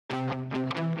Modern.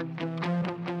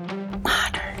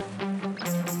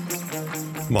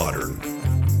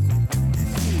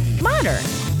 Modern.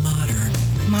 Modern.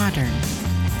 Modern.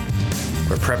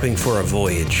 We're prepping for a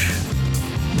voyage.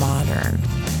 Modern.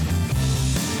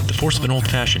 The force of an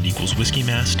old-fashioned equals whiskey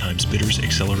mass times bitters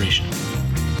acceleration.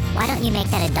 Why don't you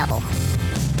make that a double?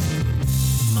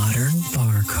 Modern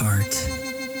bar cart.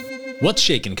 What's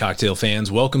shaking, cocktail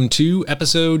fans? Welcome to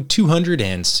episode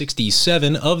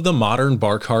 267 of the Modern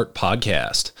Bar Cart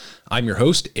podcast. I'm your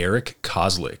host, Eric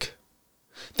Kozlik.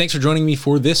 Thanks for joining me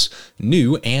for this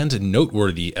new and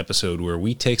noteworthy episode where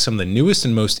we take some of the newest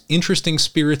and most interesting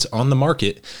spirits on the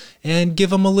market and give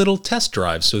them a little test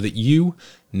drive so that you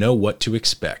know what to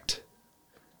expect.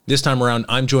 This time around,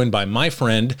 I'm joined by my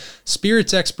friend,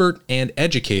 spirits expert and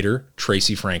educator,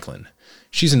 Tracy Franklin.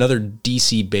 She's another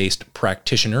DC-based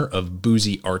practitioner of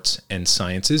boozy arts and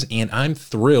sciences, and I'm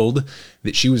thrilled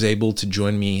that she was able to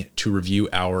join me to review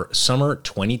our summer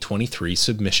 2023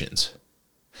 submissions.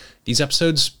 These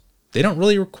episodes, they don't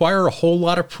really require a whole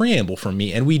lot of preamble from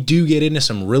me, and we do get into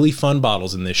some really fun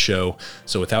bottles in this show.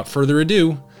 So without further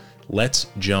ado, let's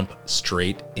jump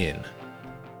straight in.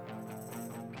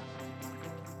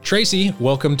 Tracy,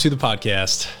 welcome to the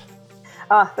podcast.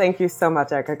 Thank you so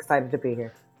much, Eric. Excited to be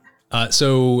here.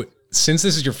 So since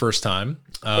this is your first time,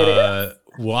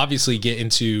 we'll obviously get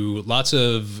into lots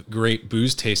of great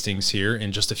booze tastings here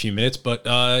in just a few minutes, but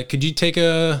could you take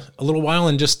a little while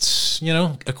and just,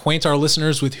 acquaint our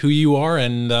listeners with who you are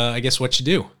and I guess what you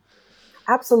do?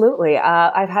 Absolutely.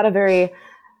 I've had a very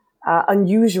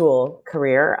unusual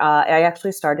career. I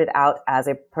actually started out as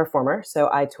a performer. So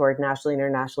I toured nationally,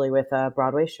 internationally with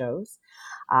Broadway shows.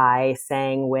 I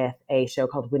sang with a show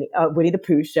called Winnie the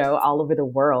Pooh show all over the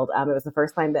world. It was the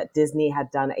first time that Disney had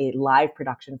done a live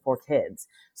production for kids.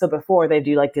 So before they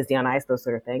do like Disney on Ice, those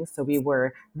sort of things. So we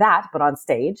were that, but on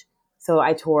stage. So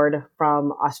I toured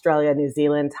from Australia, New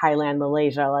Zealand, Thailand,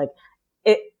 Malaysia,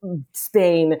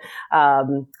 Spain,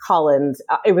 Holland.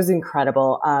 It was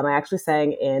incredible. I actually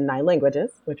sang in 9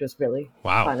 languages, which was really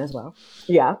fun as well.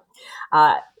 Yeah.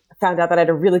 Found out that I had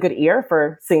a really good ear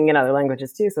for singing in other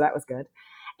languages too. So that was good.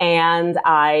 And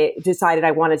I decided I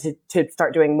wanted to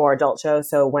start doing more adult shows.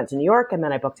 So went to New York and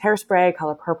then I booked Hairspray,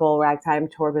 Color Purple, Ragtime,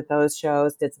 toured with those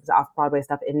shows, did some off-Broadway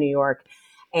stuff in New York.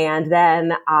 And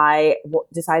then I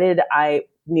decided I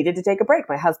needed to take a break.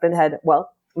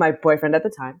 My boyfriend at the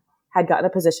time had gotten a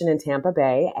position in Tampa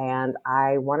Bay and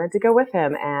I wanted to go with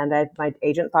him. And my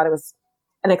agent thought it was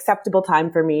an acceptable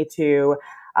time for me to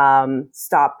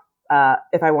stop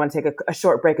if I want to take a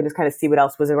short break and just kind of see what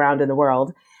else was around in the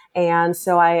world. And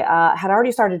so I had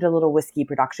already started a little whiskey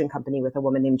production company with a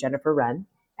woman named Jennifer Wren,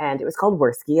 and it was called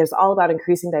Whiskey. It was all about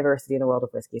increasing diversity in the world of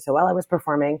whiskey. So while I was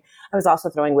performing, I was also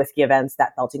throwing whiskey events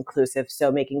that felt inclusive.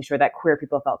 So making sure that queer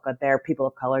people felt good there, people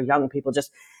of color, young people.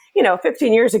 Just,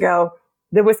 15 years ago,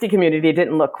 the whiskey community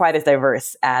didn't look quite as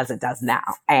diverse as it does now.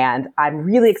 And I'm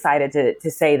really excited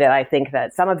to say that I think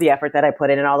that some of the effort that I put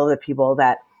in and all of the people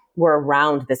that were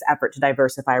around this effort to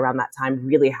diversify around that time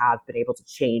really have been able to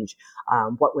change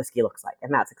what whiskey looks like.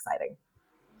 And that's exciting.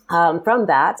 From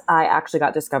that, I actually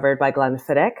got discovered by Glenn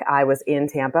Fiddick. I was in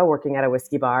Tampa working at a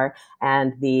whiskey bar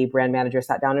and the brand manager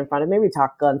sat down in front of me. We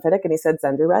talked Glenn Fiddick and he said,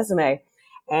 send your resume.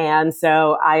 And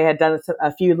so I had done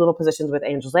a few little positions with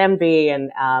Angels Envy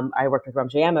and I worked with Rum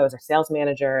JM. I was a sales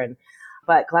manager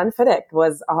but Glenn Fiddick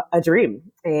was a dream.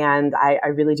 And I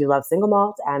really do love single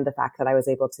malt. And the fact that I was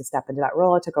able to step into that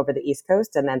role, I took over the East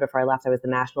Coast. And then before I left, I was the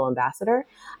national ambassador.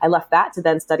 I left that to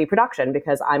then study production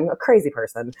because I'm a crazy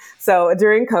person. So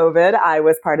during COVID, I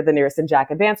was part of the Nearest and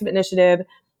Jack Advancement Initiative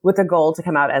with a goal to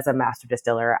come out as a master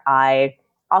distiller. I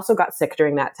also got sick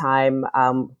during that time,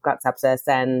 got sepsis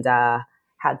and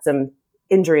had some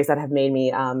injuries that have made me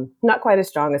not quite as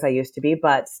strong as I used to be,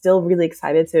 but still really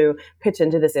excited to pitch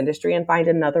into this industry and find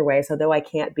another way. So though I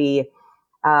can't be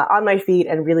on my feet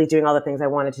and really doing all the things I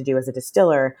wanted to do as a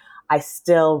distiller, I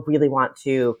still really want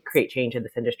to create change in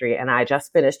this industry. And I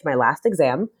just finished my last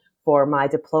exam for my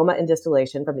diploma in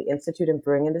distillation from the Institute of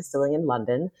Brewing and Distilling in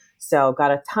London. So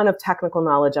got a ton of technical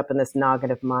knowledge up in this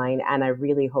noggin of mine. And I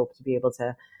really hope to be able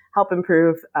to help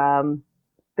improve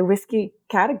the whiskey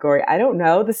category. I don't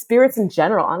know. The spirits in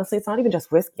general. Honestly, it's not even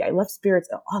just whiskey. I love spirits.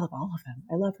 All of them.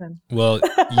 I love them. Well,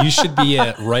 you should be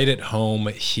right at home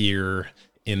here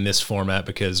in this format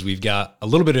because we've got a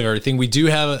little bit of everything. We do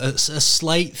have a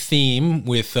slight theme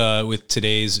with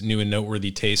today's new and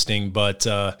noteworthy tasting, but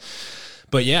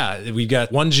yeah, we've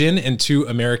got 1 gin and 2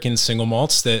 American single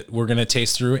malts that we're going to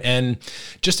taste through. And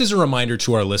just as a reminder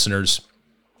to our listeners,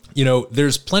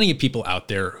 there's plenty of people out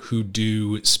there who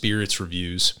do spirits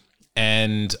reviews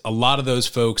And a lot of those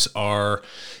folks are,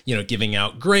 giving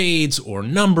out grades or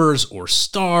numbers or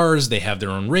stars. They have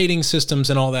their own rating systems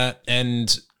and all that.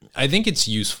 And I think it's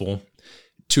useful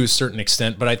to a certain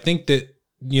extent, but I think that,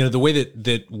 the way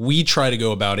that we try to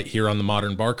go about it here on the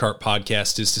Modern Bar Cart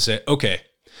podcast is to say, okay,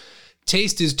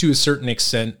 taste is to a certain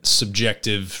extent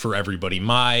subjective for everybody.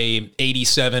 My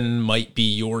 87 might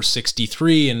be your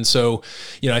 63. And so,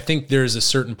 I think there's a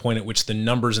certain point at which the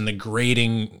numbers and the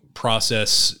grading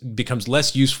process becomes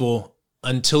less useful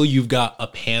until you've got a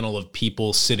panel of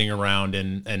people sitting around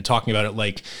and talking about it,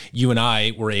 like you and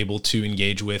I were able to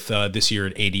engage with this year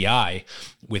at ADI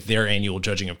with their annual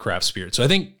judging of craft spirits. So I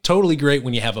think totally great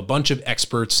when you have a bunch of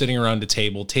experts sitting around a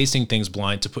table, tasting things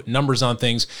blind to put numbers on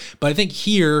things. But I think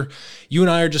here, you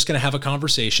and I are just going to have a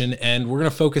conversation and we're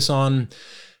going to focus on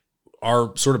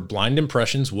our sort of blind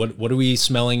impressions. What are we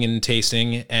smelling and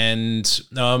tasting? And,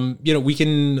 we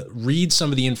can read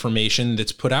some of the information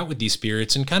that's put out with these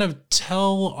spirits and kind of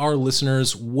tell our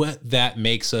listeners what that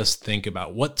makes us think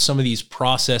about, what some of these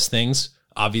process things.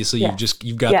 Obviously,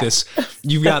 you've got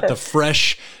the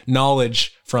fresh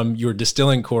knowledge from your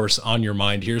distilling course on your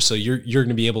mind here. So you're going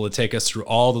to be able to take us through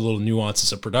all the little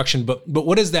nuances of production. But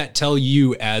what does that tell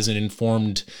you as an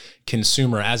informed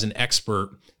consumer, as an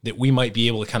expert, that we might be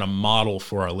able to kind of model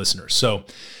for our listeners? So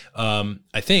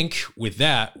I think with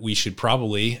that, we should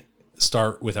probably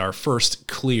start with our first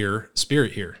clear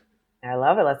spirit here. I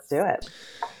love it. Let's do it.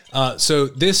 So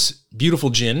this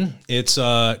beautiful gin, it's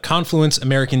Confluence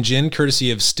American Gin, courtesy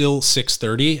of Still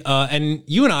 630. And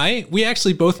you and I, we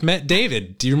actually both met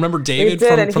David. Do you remember David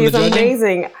from the judging? He's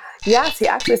amazing. Yes, he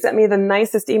actually sent me the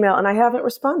nicest email and I haven't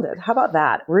responded. How about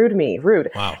that? Rude.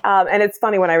 Wow. And it's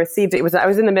funny, when I received it, I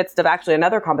was in the midst of actually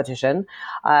another competition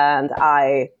and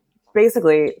I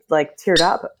basically teared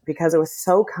up because it was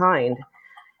so kind.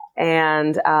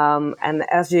 And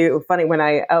funny, when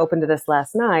I opened this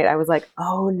last night, I was like,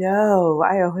 oh no,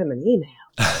 I owe him an email.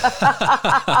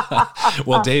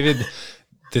 Well, David,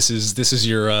 this is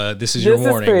your warning. This is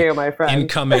for you, my friend.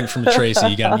 Incoming from Tracy.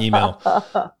 You got an email.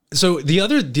 So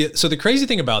the crazy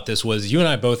thing about this was you and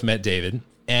I both met David,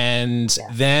 and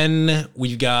then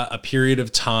we've got a period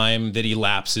of time that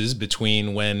elapses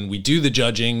between when we do the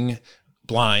judging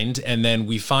blind and then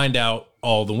we find out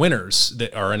all the winners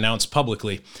that are announced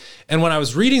publicly. And when I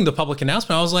was reading the public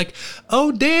announcement, I was like,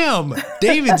 oh, damn,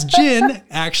 David's Gin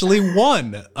actually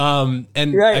won. Right.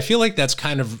 I feel like that's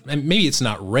kind of, and maybe it's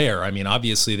not rare. I mean,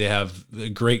 obviously they have a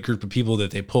great group of people that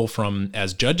they pull from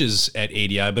as judges at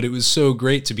ADI, but it was so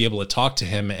great to be able to talk to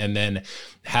him and then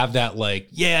have that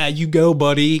yeah, you go,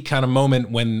 buddy, kind of moment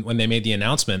when they made the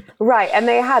announcement. Right. And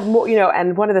they had more,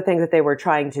 and one of the things that they were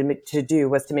trying to do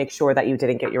was to make sure that you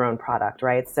didn't get your own product,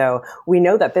 right? So we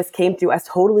know that this came through a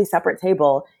totally separate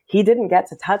table. He didn't get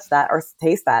to touch that or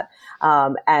taste that.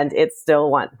 And it still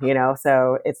won,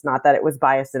 so it's not that it was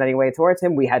biased in any way towards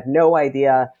him. We had no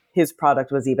idea his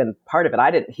product was even part of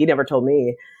it. He never told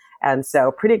me. And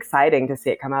so pretty exciting to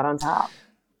see it come out on top.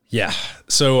 Yeah.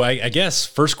 So I guess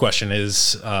first question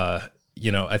is, I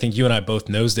think you and I both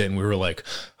nosed it and we were like,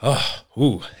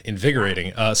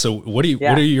 invigorating. So what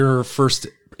are your first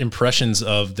impressions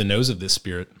of the nose of this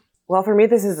spirit? Well, for me,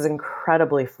 this is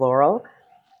incredibly floral.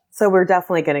 So we're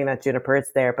definitely getting that juniper.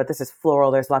 It's there, but this is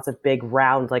floral. There's lots of big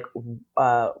round,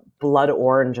 blood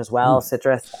orange as well,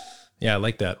 citrus. Yeah, I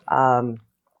like that.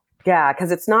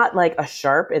 Because it's not like a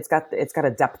sharp. It's got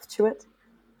a depth to it.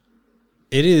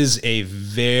 It is a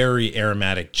very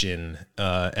aromatic gin.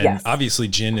 Obviously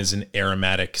gin is an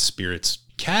aromatic spirits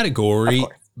category,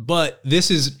 but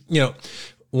this is,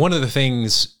 one of the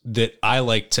things that I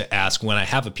like to ask when I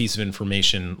have a piece of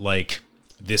information like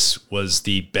this was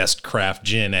the best craft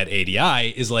gin at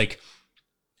ADI is all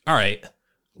right,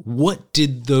 what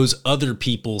did those other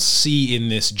people see in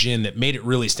this gin that made it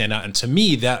really stand out? And to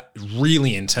me, that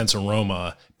really intense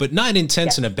aroma, but not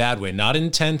intense in a bad way, not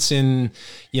intense in,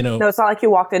 No, it's not like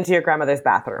you walked into your grandmother's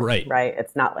bathroom. Right. Right.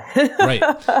 It's not right.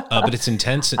 But it's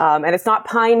intense. And it's not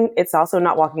pine. It's also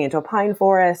not walking into a pine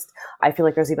forest. I feel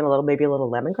like there's even maybe a little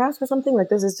lemongrass or something.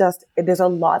 This is there's a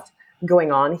lot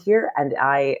going on here, and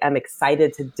I am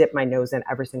excited to dip my nose in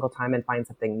every single time and find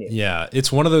something new. Yeah,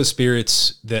 it's one of those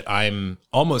spirits that I'm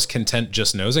almost content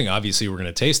just nosing. Obviously, we're going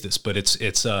to taste this, but it's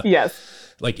yes.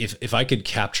 If I could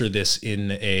capture this in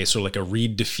a sort of a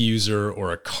reed diffuser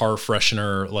or a car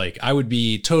freshener, I would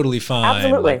be totally fine.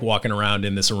 Absolutely. Walking around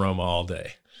in this aroma all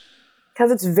day. Because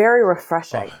it's very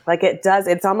refreshing.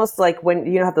 It's almost like when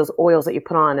you have those oils that you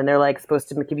put on and they're supposed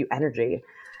to give you energy.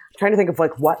 Trying to think of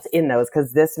what's in those,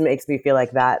 because this makes me feel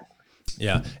like that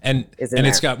Yeah. And is in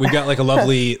and there. we've got like a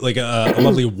lovely, like a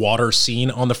lovely water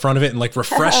scene on the front of it, and like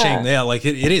refreshing. Yeah. Like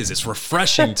it is. It's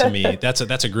refreshing to me. That's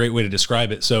a great way to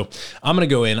describe it. So I'm going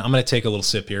to go in, I'm going to take a little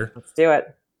sip here. Let's do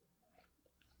it.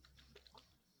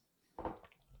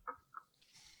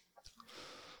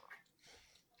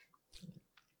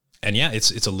 And yeah,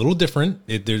 it's a little different.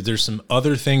 There's some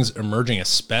other things emerging,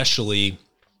 especially,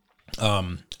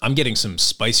 I'm getting some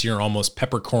spicier, almost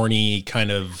peppercorny kind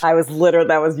of. That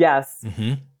was yes.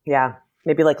 Mm-hmm. Yeah.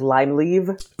 Maybe like lime leaf.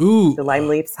 Ooh. The lime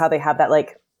leaves, how they have that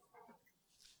like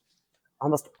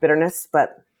almost bitterness,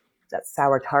 but that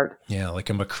sour tart. Yeah,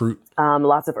 like a macroot.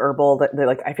 Lots of herbal.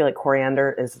 Like I feel like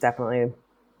coriander is definitely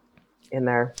in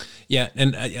there. Yeah,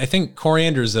 and I think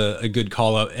coriander is a good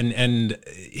call out. And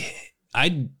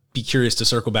I'd be curious to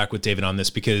circle back with David on this,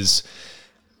 because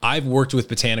I've worked with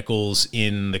botanicals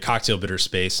in the cocktail bitter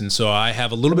space, and so I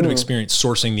have a little bit of experience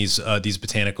sourcing these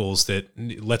botanicals that,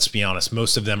 let's be honest,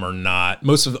 most of them are not.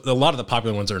 A lot of the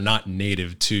popular ones are not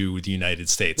native to the United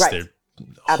States. Right.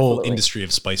 Their whole industry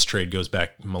of spice trade goes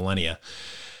back millennia,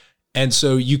 and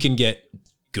so you can get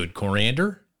good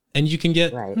coriander, and you can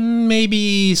get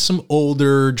maybe some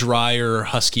older, drier,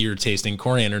 huskier tasting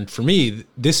coriander. And for me,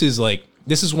 this is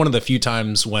one of the few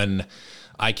times when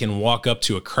I can walk up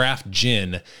to a craft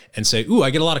gin and say, "Ooh, I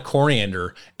get a lot of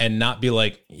coriander," and not be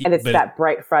like, and it's that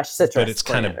bright, fresh citrus. But it's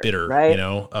kind of bitter, right? You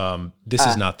know. This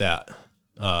is not that.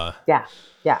 Yeah.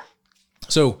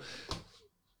 So,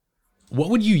 what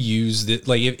would you use that?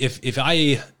 Like,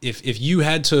 if you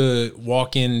had to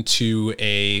walk into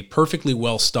a perfectly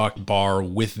well stocked bar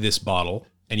with this bottle,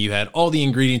 and you had all the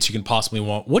ingredients you can possibly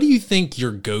want, what do you think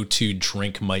your go-to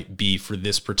drink might be for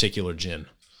this particular gin?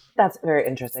 That's very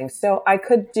interesting. So I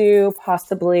could do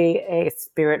possibly a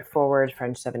spirit forward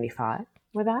French 75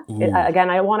 with that. Again,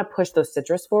 I want to push those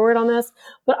citrus forward on this,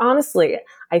 but honestly,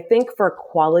 I think for a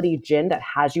quality gin that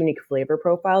has unique flavor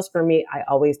profiles, for me, I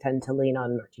always tend to lean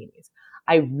on martinis.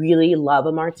 I really love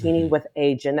a martini with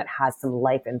a gin that has some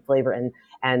life and flavor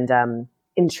and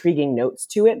intriguing notes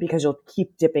to it, because you'll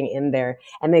keep dipping in there,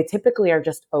 and they typically are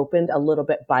just opened a little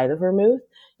bit by the vermouth,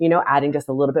 adding just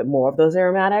a little bit more of those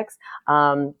aromatics,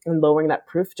 and lowering that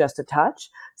proof just a touch.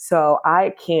 So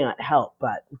I can't help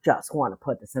but just want to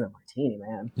put this in a martini,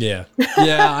 man. Yeah,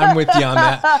 I'm with you on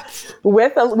that.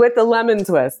 with the lemon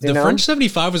twist. The French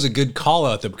 75 was a good call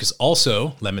out though, because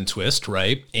also lemon twist,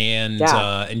 right? And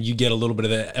you get a little bit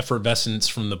of the effervescence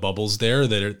from the bubbles there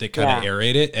that kind of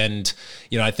aerate it, and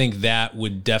I think that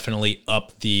would definitely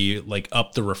up the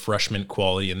refreshment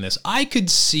quality in this. I could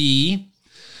see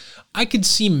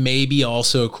maybe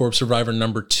also a Corpse Survivor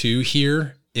number 2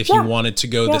 here. If you wanted to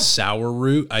go the sour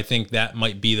route, I think that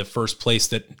might be the first place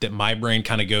that my brain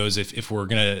kind of goes if we're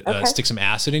going to stick some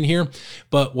acid in here.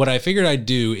 But what I figured I'd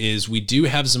do is, we do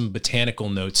have some botanical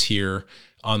notes here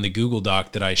on the Google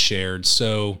Doc that I shared.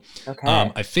 So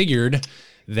I figured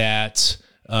that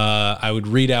I would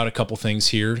read out a couple things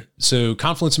here. So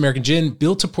Confluence American Gin,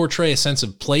 built to portray a sense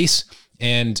of place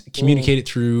and communicate it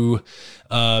through,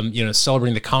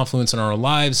 celebrating the confluence in our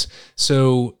lives.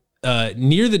 So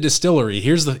near the distillery,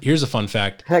 here's a fun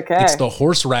fact. It's the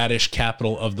horseradish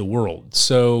capital of the world.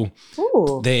 So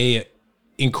they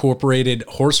incorporated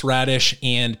horseradish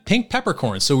and pink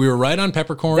peppercorns. So we were right on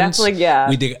peppercorns.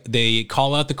 They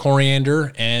call out the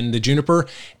coriander and the juniper,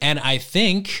 and I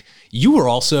think you were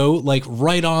also like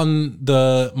right on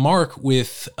the mark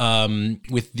with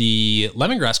the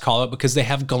lemongrass call out, because they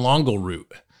have galangal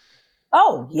root.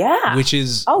 Oh, yeah. Which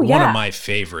is one of my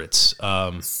favorites.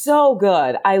 So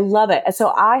good. I love it.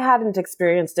 So I hadn't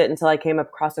experienced it until I came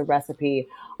across a recipe,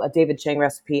 a David Chang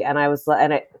recipe, and I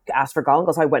asked for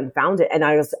galangal, so I went and found it, and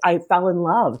I fell in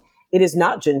love. It is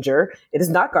not ginger. It is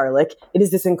not garlic. It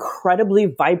is this incredibly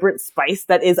vibrant spice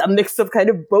that is a mix of kind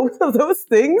of both of those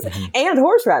things and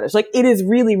horseradish. Like, it is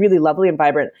really, really lovely and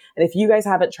vibrant. And if you guys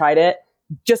haven't tried it,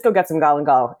 just go get some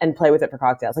galangal and play with it for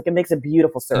cocktails. Like, it makes a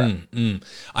beautiful syrup.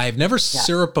 I have never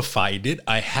syrupified it.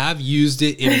 I have used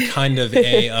it in kind of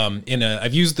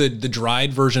I've used the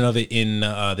dried version of it in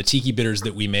the tiki bitters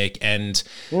that we make. And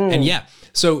yeah,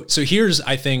 so here's,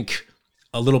 I think,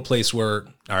 a little place where,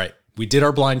 all right, we did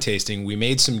our blind tasting. We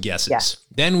made some guesses. Yeah.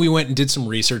 Then we went and did some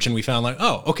research, and we found like,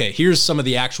 oh, okay, here's some of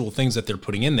the actual things that they're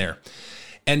putting in there.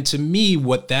 And to me,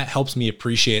 what that helps me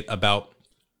appreciate about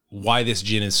why this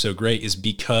gin is so great is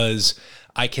because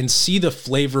I can see the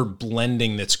flavor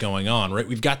blending that's going on, right?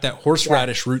 We've got that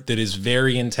horseradish root that is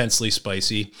very intensely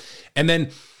spicy. And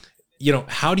then,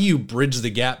 how do you bridge the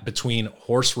gap between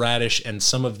horseradish and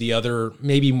some of the other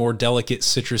maybe more delicate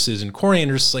citruses and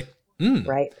corianders? Like,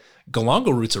 right.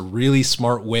 Galangal root's a really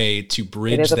smart way to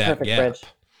bridge that gap. Bridge.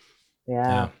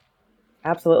 Yeah.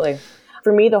 Absolutely.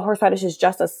 For me, the horseradish is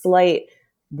just a slight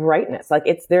brightness. Like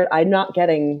it's there. I'm not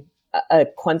getting a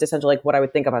quintessential, like what I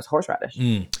would think of as horseradish,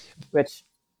 which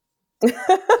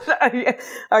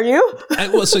are you?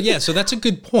 So that's a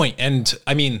good point. And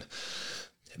I mean,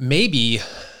 maybe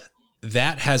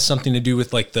that has something to do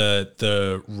with like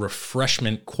the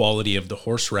refreshment quality of the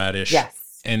horseradish.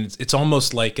 Yes. And it's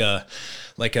almost like a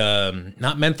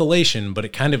not mentholation, but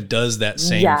it kind of does that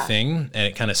same thing, and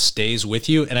it kind of stays with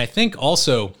you. And I think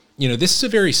also, this is a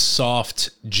very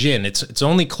soft gin. It's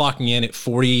only clocking in at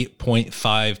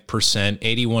 40.5%,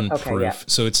 81 proof. Yeah.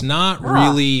 So it's not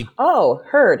really. Oh,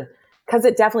 heard. Because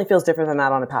it definitely feels different than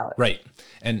that on the palate. Right.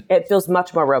 And it feels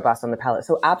much more robust on the palate.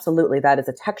 So absolutely, that is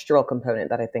a textural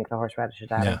component that I think the horseradish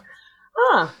is adding.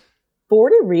 Yeah.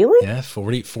 40, really? Yeah,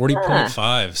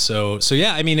 40.5. So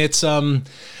yeah, I mean, it's,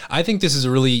 I think this is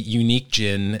a really unique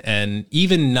gin, and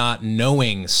even not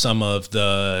knowing some of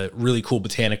the really cool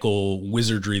botanical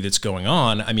wizardry that's going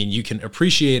on, I mean, you can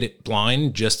appreciate it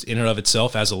blind just in and of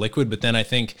itself as a liquid, but then I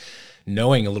think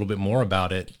knowing a little bit more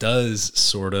about it does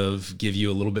sort of give you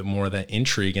a little bit more of that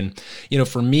intrigue. And,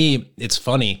 for me, it's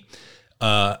funny,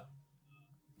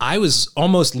 I was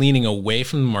almost leaning away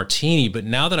from the martini, but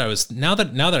now that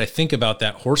I think about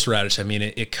that horseradish, I mean,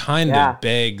 it kind of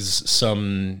begs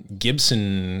some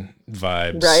Gibson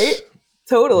vibes. Right?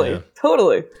 Totally.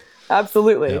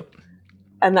 Absolutely. Yep.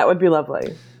 And that would be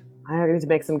lovely. I need to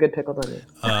make some good pickled onions.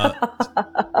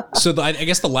 I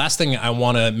guess the last thing I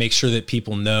want to make sure that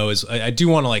people know is I do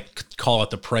want to call out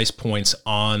the price points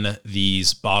on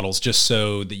these bottles, just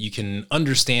so that you can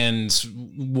understand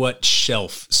what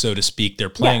shelf, so to speak, they're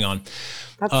playing on.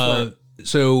 That's smart.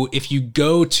 So if you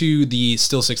go to the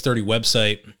Still 630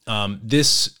 website,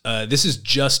 this is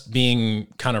just being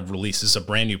kind of released. This is a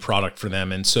brand new product for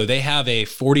them. And so they have a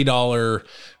 $40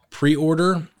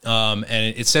 pre-order, and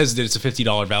it says that it's a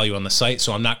 $50 value on the site.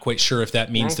 So I'm not quite sure if that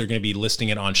means they're going to be listing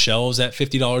it on shelves at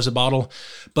 $50 a bottle.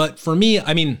 But for me,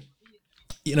 I mean,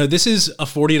 this is a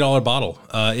 $40 bottle.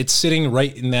 It's sitting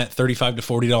right in that $35 to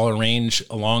 $40 range,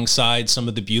 alongside some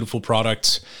of the beautiful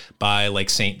products by like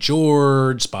St.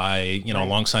 George, by,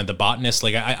 alongside the Botanist.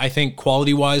 Like I think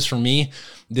quality wise for me,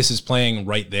 this is playing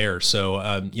right there. So,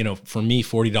 for me,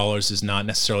 $40 is not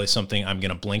necessarily something I'm going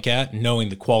to blink at, knowing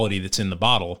the quality that's in the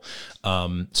bottle.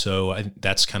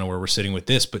 That's kind of where we're sitting with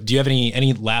this. But do you have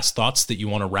any last thoughts that you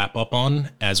want to wrap up on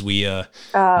as we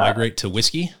migrate to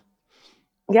whiskey?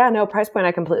 Yeah, no, price point,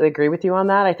 I completely agree with you on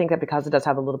that. I think that because it does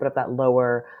have a little bit of that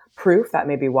lower proof, that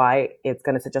may be why it's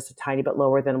going to sit just a tiny bit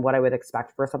lower than what I would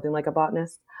expect for something like a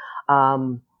Botanist.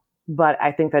 But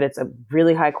I think that it's a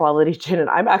really high quality gin, and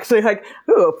I'm actually like,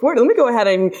 let me go ahead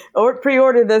and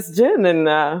pre-order this gin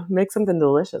and make something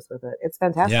delicious with it. It's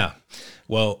fantastic. Yeah.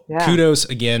 Well, kudos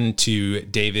again to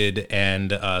David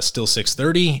and Still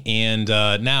 630, and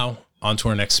now on to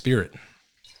our next spirit.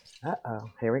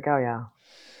 Here we go. Yeah.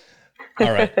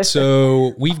 All right.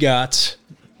 So we've got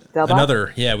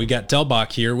Delbach? We got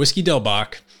Delbach here, Whiskey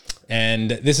Delbach.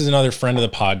 And this is another friend of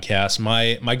the podcast,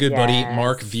 my good buddy,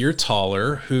 Mark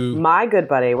Viertaler, who... My good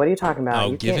buddy? What are you talking about?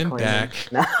 I'll give him back.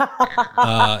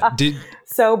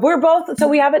 So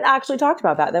we haven't actually talked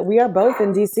about that we are both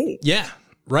in DC. Yeah,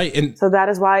 right. And so that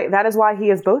is why he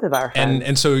is both of our friends.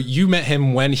 And so you met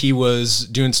him when he was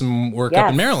doing some work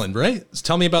up in Maryland, right?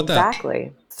 Tell me about that.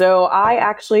 Exactly. So I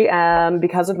actually am,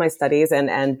 because of my studies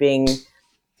and being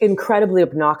incredibly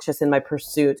obnoxious in my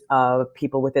pursuit of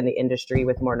people within the industry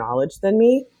with more knowledge than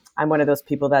me, I'm one of those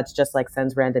people that's just like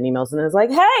sends random emails and is like,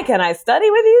 hey, can I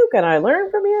study with you? Can I learn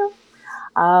from you?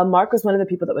 Mark was one of the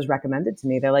people that was recommended to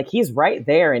me. They're like, he's right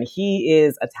there and he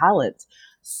is a talent.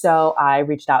 So I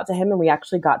reached out to him and we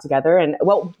actually got together. And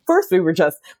first we were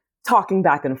just talking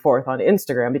back and forth on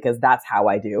Instagram, because that's how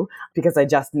I do, because I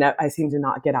seem to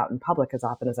not get out in public as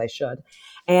often as I should.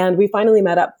 And we finally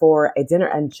met up for a dinner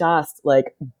and just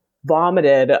like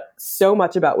vomited so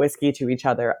much about whiskey to each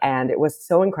other. And it was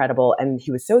so incredible. And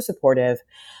he was so supportive.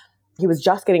 He was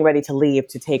just getting ready to leave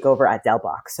to take over at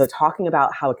Delbach. So talking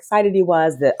about how excited he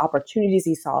was, the opportunities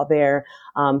he saw there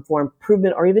for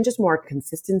improvement or even just more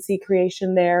consistency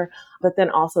creation there, but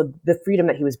then also the freedom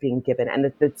that he was being given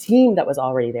and the team that was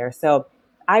already there. So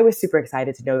I was super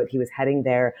excited to know that he was heading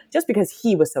there just because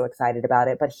he was so excited about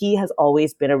it. But he has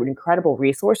always been an incredible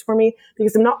resource for me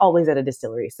because I'm not always at a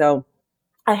distillery. So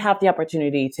I have the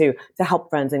opportunity to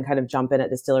help friends and kind of jump in at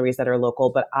distilleries that are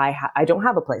local, but I don't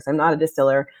have a place. I'm not a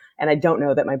distiller, and I don't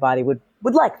know that my body would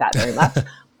like that very much.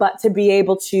 But to be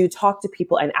able to talk to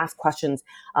people and ask questions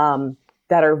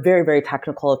that are very, very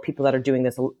technical of people that are doing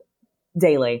this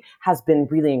daily has been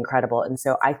really incredible. And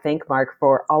so I thank Mark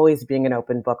for always being an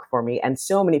open book for me. And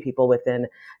so many people within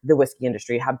the whiskey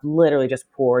industry have literally just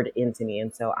poured into me.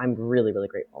 And so I'm really, really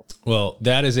grateful. Well,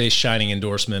 that is a shining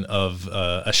endorsement of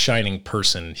a shining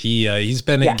person. He's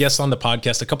been a guest on the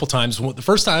podcast a couple times. The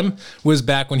first time was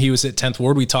back when he was at 10th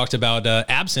Ward. We talked about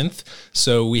absinthe.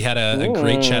 So we had a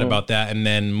great chat about that. And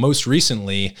then most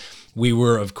recently, we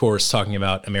were, of course, talking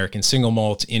about American single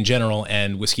malt in general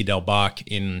and Whiskey Del Bach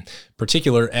in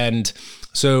particular. And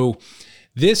so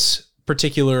this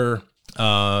particular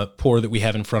pour that we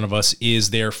have in front of us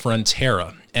is their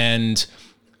Frontera. And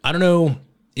I don't know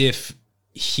if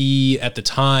he at the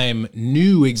time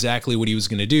knew exactly what he was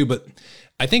going to do, but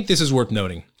I think this is worth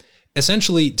noting.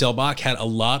 Essentially, Del Bach had a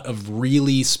lot of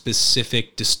really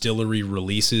specific distillery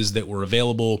releases that were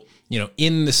available,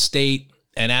 in the state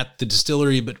and at the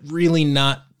distillery, but really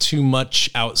not too much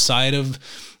outside of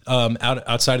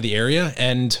outside of the area.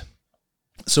 And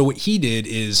so what he did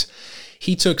is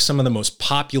he took some of the most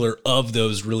popular of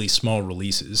those really small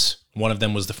releases. One of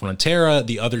them was the Frontera.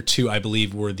 The other two, I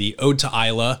believe, were the Ode to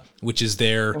Isla, which is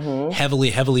their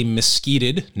heavily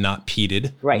mesquited, not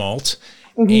peated malt.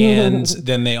 And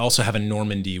then they also have a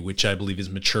Normandy, which I believe is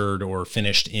matured or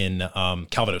finished in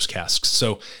Calvados casks.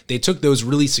 So they took those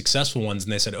really successful ones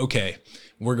and they said, okay,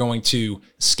 we're going to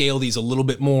scale these a little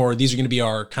bit more. These are going to be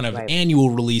our kind of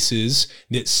annual releases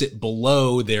that sit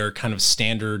below their kind of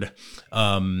standard,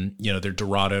 their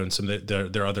Dorado and some of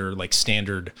their other like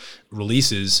standard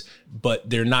releases, but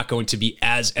they're not going to be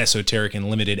as esoteric and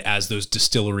limited as those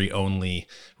distillery only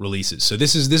releases. So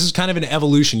this is kind of an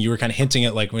evolution. You were kind of hinting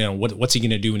at like, what's he going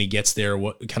to do when he gets there?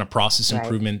 What kind of process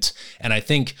improvement? And I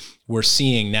think we're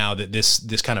seeing now that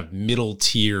this kind of middle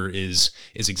tier is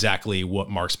exactly what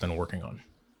Mark's been working on.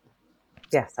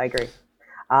 Yes, I agree.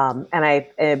 And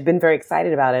I've been very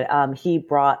excited about it. He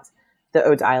brought the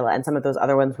Ode to Isla and some of those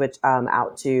other ones, which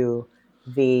out to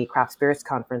the Craft Spirits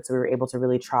Conference. So we were able to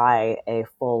really try a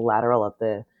full lateral of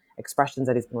the expressions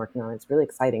that he's been working on. It's really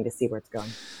exciting to see where it's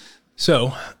going.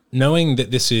 So knowing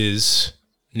that this is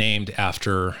named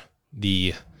after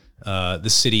the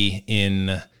city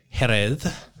in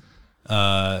Jerez,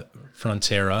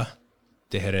 Frontera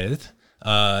de Jerez,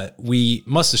 we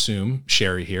must assume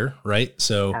sherry here, right?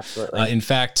 So, in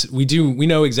fact, we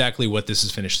know exactly what this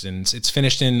is finished in. It's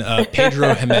finished in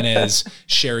Pedro Jimenez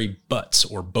sherry butts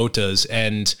or botas.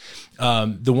 And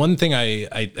the one thing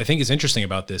I think is interesting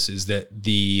about this is that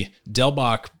the Del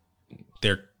Bach,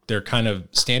 their kind of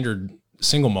standard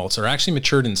single malts are actually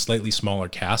matured in slightly smaller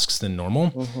casks than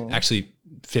normal. Actually,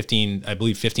 15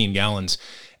 gallons.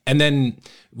 And then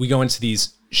we go into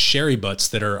these sherry butts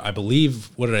that are, I believe,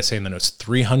 what did I say in the notes?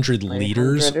 300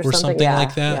 liters or something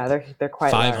like that. Yeah, they're quite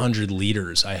 500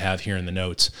 liters I have here in the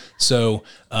notes. So,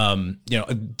 a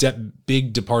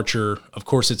big departure. Of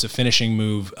course, it's a finishing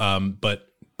move.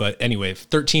 But anyway,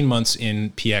 13 months in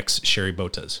PX sherry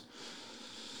botas.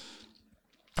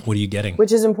 What are you getting?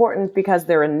 Which is important because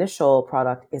their initial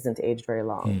product isn't aged very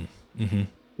long.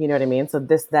 You know what I mean? So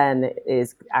this then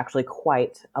is actually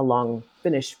quite a long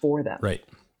finish for them. Right.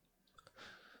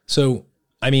 So,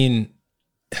 I mean,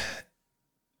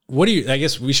 I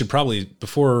guess we should probably,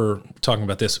 before talking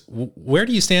about this, where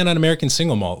do you stand on American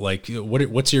single malt? Like,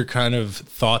 what's your kind of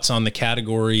thoughts on the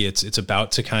category? It's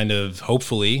about to kind of,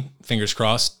 hopefully, fingers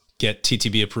crossed, get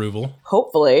TTB approval.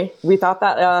 Hopefully. We thought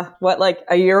that, like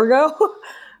a year ago?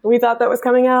 We thought that was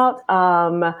coming out.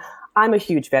 I'm a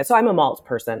huge fan. So I'm a malt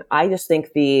person. I just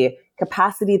think the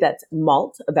capacity that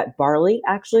barley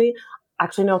actually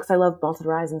no, because I love malted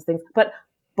rye and things, but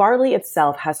barley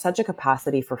itself has such a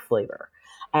capacity for flavor.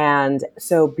 And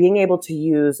so being able to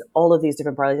use all of these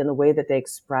different barleys and the way that they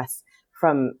express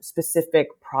from specific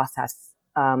process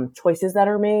choices that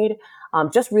are made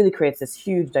just really creates this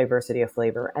huge diversity of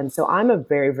flavor. And so I'm a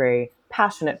very, very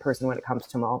passionate person when it comes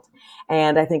to malt.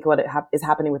 And I think what is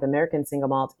happening with American single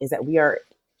malt is that we are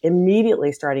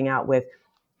immediately starting out with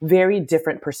very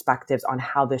different perspectives on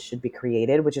how this should be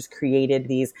created, which has created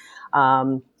these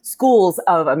schools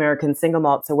of American single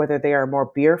malt. So whether they are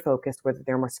more beer focused, whether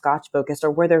they're more Scotch focused, or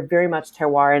where they're very much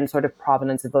terroir and sort of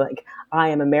provenance of like, I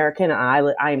am American and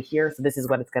I am here, so this is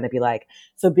what it's going to be like.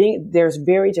 So there's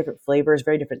very different flavors,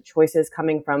 very different choices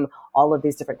coming from all of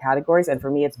these different categories. And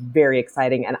for me, it's very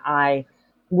exciting. And I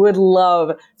would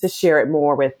love to share it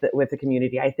more with the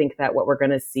community. I think that what we're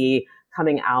going to see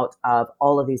coming out of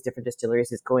all of these different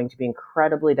distilleries is going to be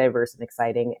incredibly diverse and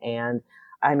exciting. And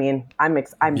I mean, I'm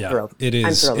thrilled. It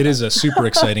is a super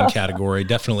exciting category.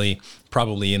 Definitely,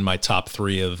 probably in my top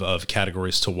 3 of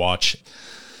categories to watch.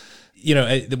 You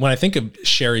know, when I think of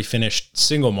sherry finished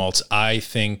single malts, I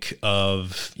think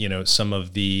of, some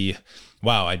of the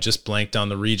Wow, I just blanked on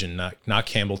the region. Not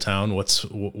Campbelltown. What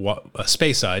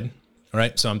Speyside,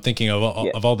 right? So I'm thinking of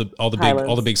all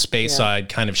the big Speyside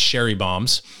kind of sherry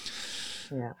bombs.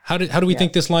 Yeah. How do we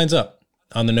think this lines up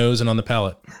on the nose and on the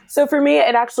palate? So for me,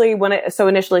 it actually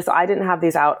initially I didn't have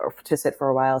these out to sit for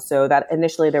a while. So that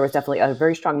initially there was definitely a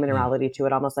very strong minerality to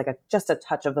it, almost like just a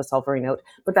touch of a sulfury note,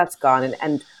 but that's gone.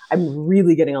 And I'm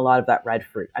really getting a lot of that red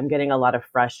fruit. I'm getting a lot of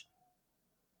fresh,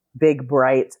 big,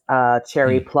 bright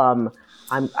cherry plum.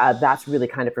 That's really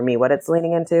kind of for me what it's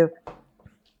leaning into.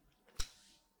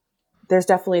 There's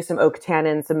definitely some oak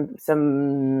tannin, some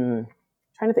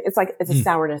trying to think. It's a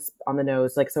sourness on the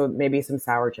nose, like so maybe some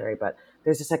sour cherry, but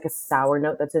there's just like a sour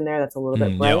note that's in there that's a little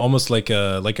bit bright. Yeah, almost like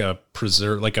a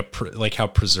preserve, like how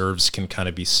preserves can kind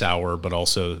of be sour, but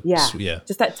also just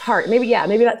that tart. Maybe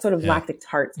that sort of lactic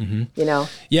tart. You know.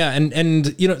 Yeah,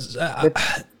 and you know,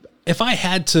 if I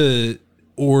had to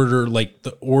order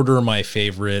my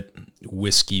favorite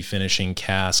whiskey finishing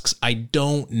casks, I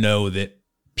don't know that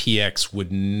PX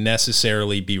would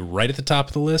necessarily be right at the top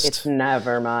of the list. It's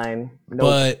never mine. Nope.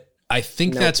 But I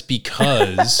think that's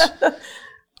because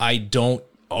I don't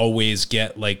always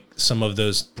get like some of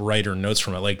those brighter notes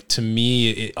from it. Like to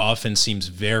me, it often seems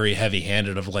very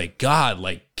heavy-handed of like, God,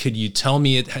 like, could you tell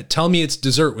me it's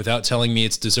dessert without telling me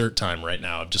it's dessert time right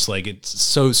now? Just like, it's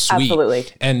so sweet. Absolutely.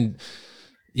 And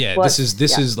yeah, well, this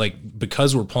is like,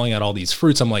 because we're pulling out all these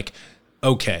fruits, I'm like,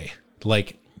 okay,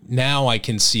 like now I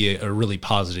can see a really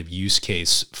positive use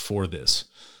case for this.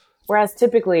 Whereas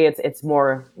typically it's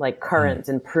more like currant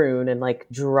and prune and like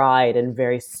dried and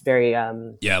very, very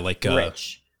like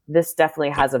rich. This definitely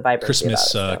has a vibrancy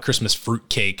about it, Christmas fruit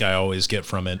cake I always get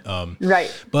from it.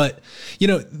 Right. But you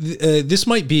know, this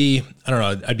might be, I don't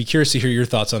know, I'd be curious to hear your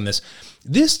thoughts on this.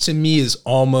 This to me is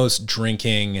almost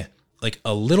drinking like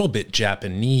a little bit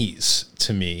Japanese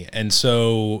to me. And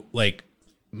so like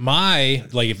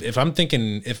if I'm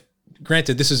thinking, if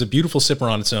granted, this is a beautiful sipper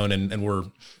on its own and we're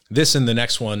this and the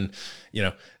next one, you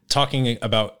know, talking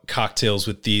about cocktails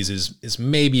with these is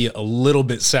maybe a little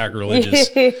bit sacrilegious,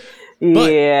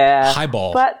 but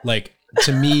highball, like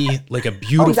to me, like a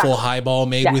beautiful highball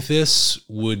made with this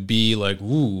would be like,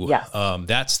 ooh,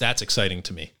 that's exciting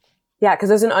to me. Yeah. Cause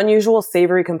there's an unusual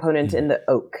savory component in the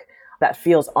oak that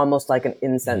feels almost like an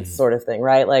incense sort of thing,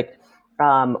 right? Like,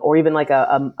 or even like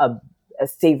a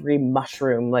savory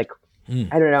mushroom, like,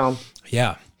 I don't know.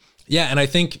 Yeah. Yeah. And I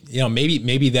think, you know,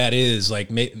 maybe that is like,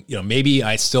 maybe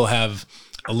I still have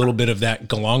a little bit of that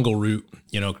galangal root,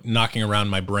 you know, knocking around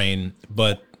my brain,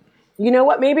 but you know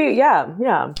what, maybe,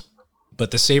 yeah.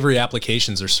 But the savory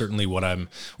applications are certainly what I'm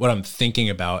thinking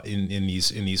about in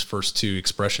these first two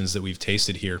expressions that we've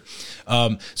tasted here.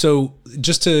 So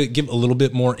just to give a little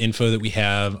bit more info that we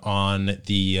have on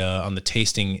the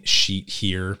tasting sheet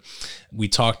here, we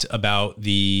talked about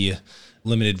the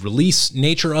limited release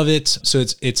nature of it. So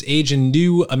it's aged in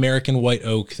new American white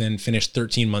oak, then finished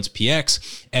 13 months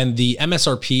PX, and the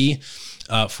MSRP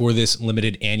for this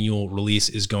limited annual release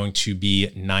is going to be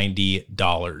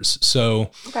 $90.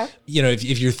 So, you know, if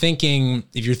you're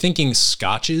thinking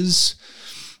scotches,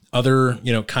 other,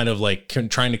 you know, kind of like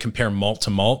trying to compare malt to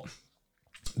malt,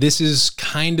 this is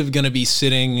kind of going to be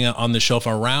sitting on the shelf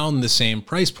around the same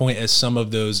price point as some of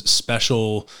those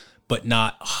special but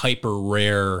not hyper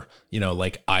rare, you know,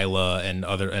 like Isla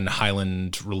and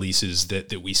Highland releases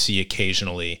that we see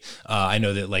occasionally. I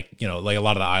know that like a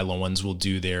lot of the Isla ones will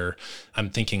do I'm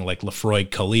thinking like Lafroy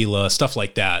Kalila, stuff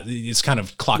like that. It's kind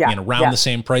of clocking in around the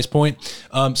same price point.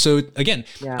 So again,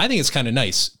 I think it's kind of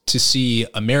nice to see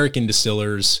American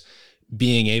distillers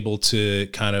being able to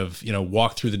kind of, you know,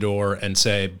 walk through the door and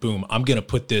say, boom, we're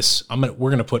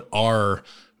going to put our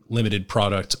limited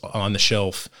product on the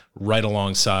shelf right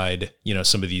alongside, you know,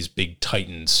 some of these big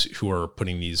titans who are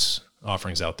putting these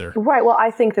offerings out there. Right. Well,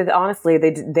 I think that honestly,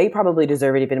 they probably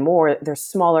deserve it even more. They're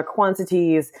smaller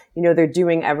quantities. You know, they're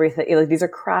doing everything. Like, these are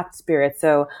craft spirits.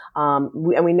 So,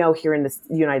 we know here in the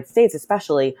United States,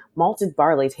 especially, malted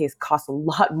barley costs a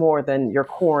lot more than your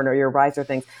corn or your rice or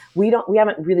things. We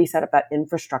haven't really set up that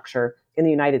infrastructure in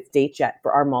the United States yet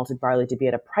for our malted barley to be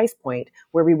at a price point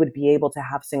where we would be able to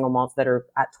have single malts that are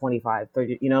at 25,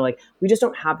 30, you know, like we just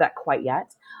don't have that quite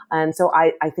yet. And so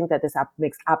I think that this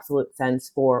makes absolute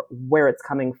sense for where it's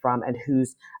coming from and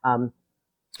who's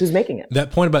making it.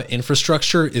 That point about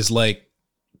infrastructure is like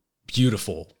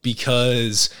beautiful,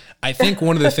 because I think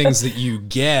one of the things that you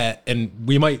get, and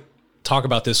we might talk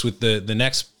about this with the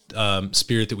next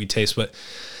spirit that we taste, but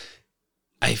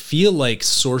I feel like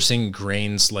sourcing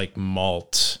grains like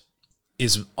malt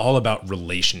is all about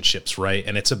relationships, right?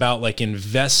 And it's about like like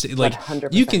 100%.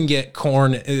 you can get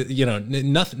corn,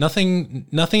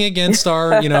 nothing against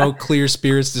our, clear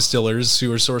spirits distillers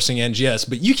who are sourcing NGS,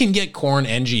 but you can get corn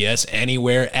NGS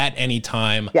anywhere at any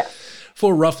time. Yeah.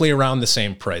 For roughly around the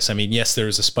same price. I mean, yes, there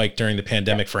was a spike during the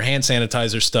pandemic for hand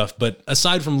sanitizer stuff, but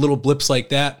aside from little blips like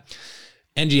that,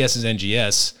 NGS is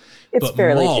NGS. It's but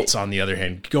fairly malts, cheap. on the other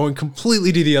hand, going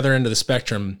completely to the other end of the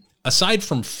spectrum, aside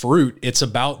from fruit, it's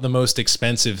about the most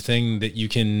expensive thing that you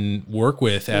can work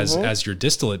with as your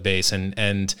distillate base.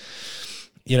 And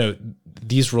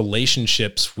these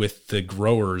relationships with the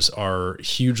growers are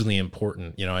hugely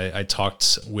important. I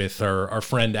talked with our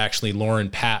friend, actually, Lauren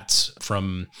Patz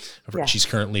she's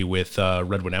currently with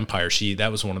Redwood Empire.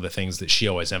 That was one of the things that she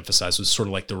always emphasized, was sort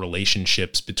of like the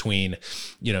relationships between,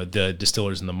 the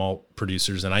distillers and the malt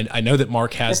producers. And I know that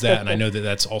Mark has that. And I know that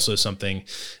that's also something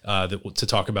to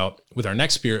talk about with our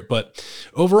next spirit. But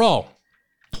overall,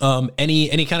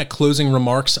 any kind of closing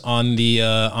remarks on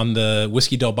the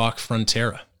Whiskey Del Bach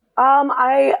Frontera?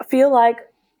 I feel like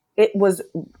it was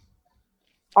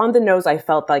on the nose. I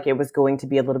felt like it was going to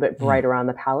be a little bit brighter on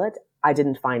the palate. I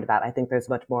didn't find that. I think there's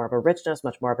much more of a richness,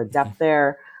 much more of a depth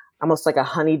there, almost like a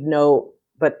honeyed note.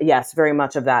 But yes, very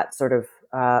much of that sort of.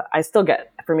 I still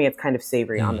get. For me, it's kind of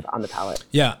savory on the palate.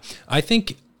 Yeah, I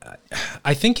think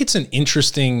it's an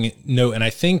interesting note, and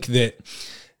I think that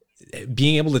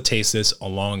being able to taste this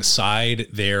alongside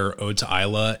their Ode to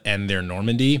Isla and their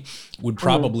Normandy would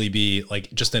probably be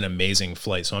like just an amazing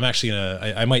flight. So I'm actually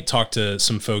I might talk to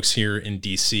some folks here in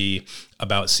DC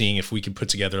about seeing if we could put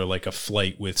together like a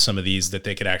flight with some of these that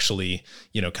they could actually,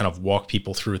 kind of walk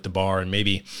people through at the bar. And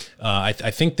maybe I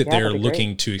think that they're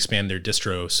looking to expand their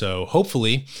distro. So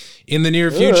hopefully in the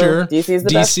near future, DC is the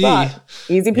best spot.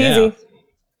 Easy peasy.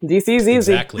 Yeah. DC is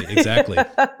easy. Exactly.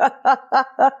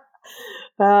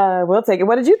 We'll take it.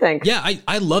 What did you think? Yeah,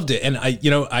 I loved it. And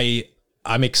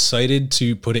I'm excited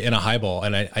to put it in a highball.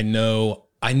 And I know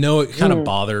it kind of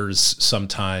bothers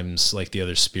sometimes like the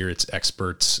other spirits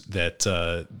experts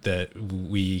that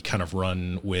we kind of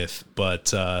run with. But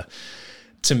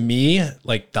to me,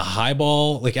 like the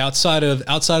highball, like outside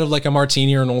of like a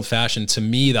martini or an old fashioned, to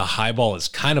me, the highball is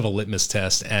kind of a litmus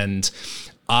test. And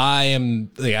I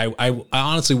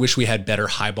honestly wish we had better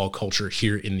highball culture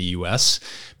here in the US,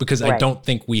 because I don't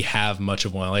think we have much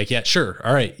of one. Like, yeah, sure.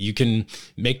 All right. You can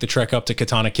make the trek up to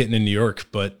Katana Kitten in New York.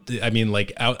 But I mean,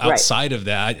 like outside of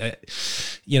that,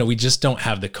 we just don't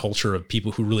have the culture of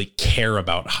people who really care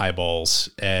about highballs.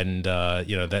 And,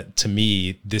 that to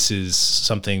me, this is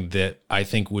something that I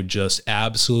think would just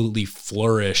absolutely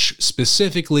flourish,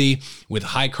 specifically with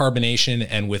high carbonation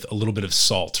and with a little bit of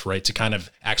salt, right? To kind of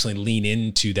actually lean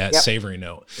into that savory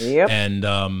note. Yep. And,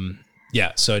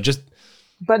 so just,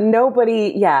 but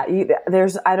nobody, I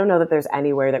don't know that there's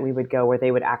anywhere that we would go where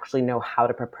they would actually know how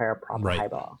to prepare a proper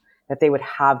highball, that they would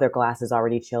have their glasses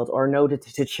already chilled or know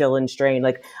to chill and strain.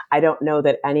 Like, I don't know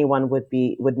that anyone would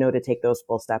know to take those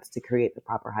full steps to create the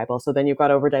proper highball. So then you've got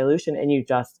over dilution and you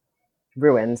just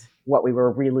ruined what we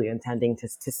were really intending to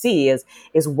see is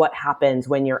what happens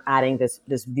when you're adding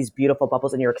these beautiful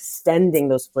bubbles and you're extending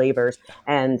those flavors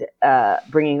and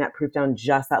bringing that proof down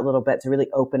just that little bit to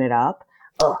really open it up.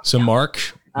 So Mark,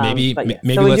 maybe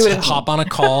let's hop on a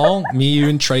call, me, you,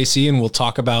 and Tracy, and we'll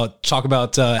talk about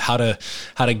how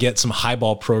to get some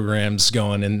highball programs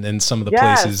going in some of the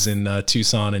places in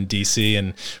Tucson and DC,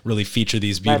 and really feature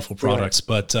these beautiful products.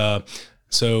 But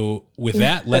so with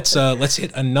that, let's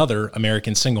hit another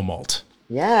American single malt.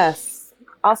 Yes.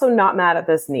 Also, not mad at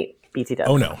this neat BTW.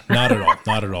 Oh no, not at all,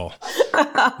 not at all.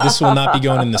 This will not be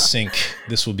going in the sink.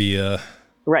 This will be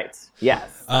right.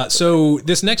 Yes. So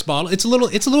this next bottle, it's a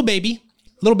little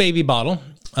baby bottle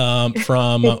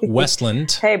from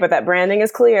Westland. Hey, but that branding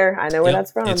is clear. I know where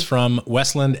that's from. It's from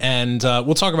Westland, and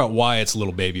we'll talk about why it's a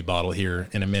little baby bottle here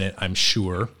in a minute, I'm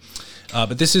sure.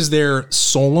 But this is their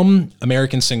Solum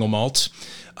American Single Malt.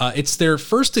 It's their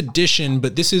first edition,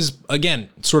 but this is, again,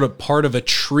 sort of part of a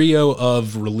trio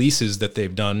of releases that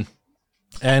they've done.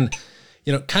 And,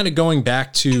 kind of going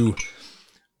back to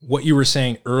what you were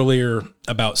saying earlier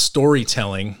about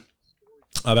storytelling,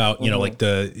 about, like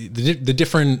the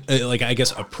different, like, I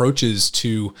guess, approaches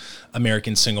to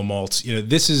American single malts.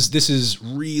 This is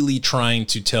really trying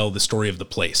to tell the story of the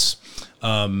place.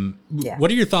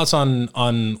 What are your thoughts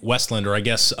on Westland, or I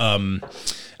guess,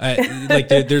 like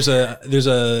there's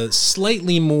a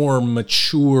slightly more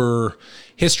mature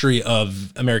history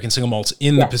of American single malts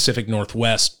in the Pacific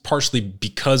Northwest, partially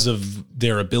because of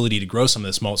their ability to grow some of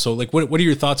this malt. So like, what are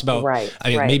your thoughts about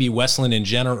maybe Westland in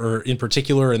general, or in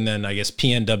particular, and then I guess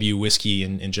PNW whiskey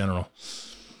in general?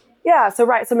 Yeah. So,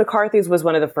 So McCarthy's was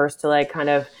one of the first to like kind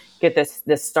of get this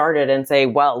started and say,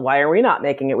 well, why are we not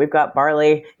making it? We've got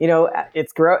barley,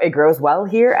 it grows well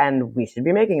here, and we should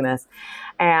be making this.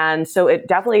 And so it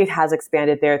definitely has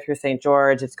expanded there through St.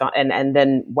 George. It's gone, and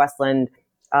then Westland,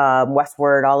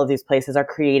 Westward, all of these places are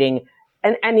creating,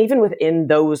 and even within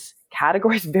those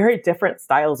categories, very different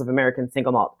styles of American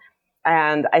single malt.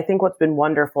 And I think what's been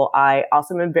wonderful, I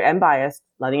also am biased,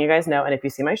 letting you guys know. And if you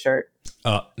see my shirt.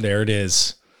 There it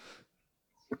is.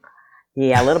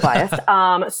 Yeah, a little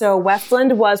biased. So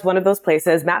Westland was one of those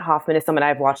places. Matt Hoffman is someone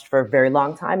I've watched for a very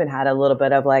long time and had a little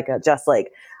bit of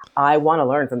I want to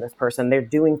learn from this person. They're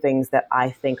doing things that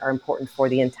I think are important for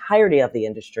the entirety of the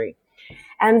industry.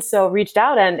 And so reached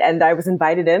out and I was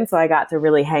invited in. So I got to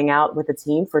really hang out with the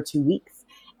team for 2 weeks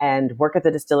and work at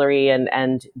the distillery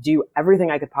and do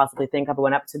everything I could possibly think of. I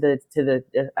went up to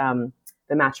the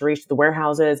maturation, the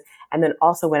warehouses, and then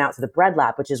also went out to the bread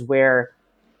lab, which is where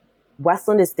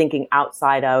Westland is thinking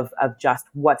outside of just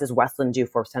what does Westland do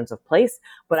for a sense of place,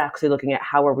 but actually looking at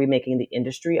how are we making the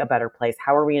industry a better place?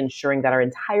 How are we ensuring that our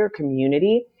entire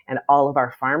community and all of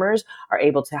our farmers are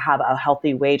able to have a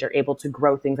healthy wage, are able to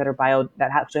grow things that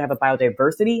actually have a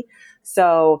biodiversity?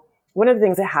 So one of the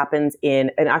things that happens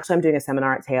and actually I'm doing a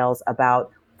seminar at Tales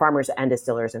about farmers and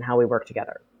distillers and how we work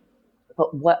together.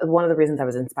 But one of the reasons I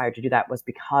was inspired to do that was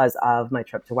because of my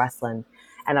trip to Westland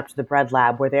and up to the bread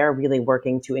lab, where they're really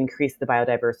working to increase the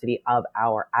biodiversity of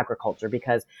our agriculture.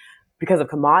 Because of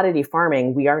commodity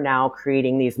farming, we are now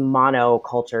creating these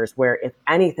monocultures where if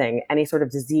anything, any sort of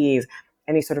disease,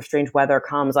 any sort of strange weather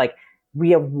comes, like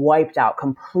we have wiped out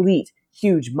complete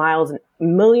huge miles and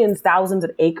millions, thousands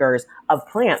of acres of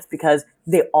plants because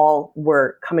they all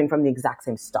were coming from the exact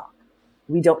same stock.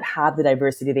 We don't have the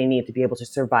diversity they need to be able to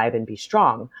survive and be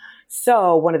strong.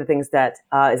 So one of the things that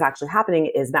is actually happening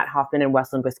is Matt Hoffman and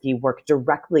Westland Whiskey work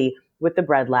directly with the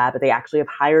bread lab. They actually have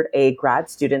hired a grad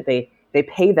student. They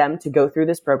pay them to go through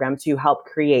this program to help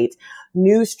create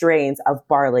new strains of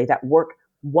barley that work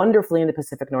wonderfully in the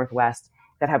Pacific Northwest,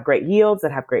 that have great yields,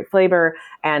 that have great flavor,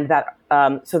 and that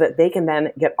so that they can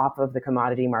then get off of the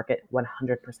commodity market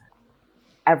 100%.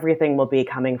 Everything will be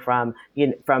coming from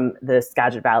the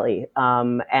Skagit Valley,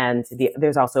 and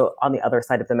there's also on the other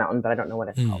side of the mountain, but I don't know what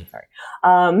it's called. Sorry.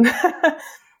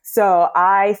 So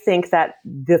I think that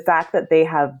the fact that they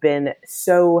have been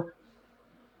so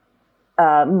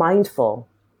mindful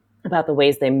about the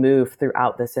ways they move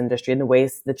throughout this industry and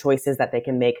the choices that they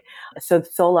can make. So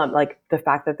like the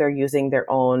fact that they're using their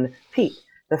own peat,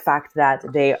 the fact that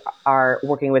they are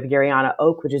working with Gariana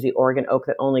oak, which is the Oregon oak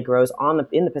that only grows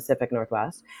in the Pacific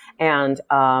Northwest, and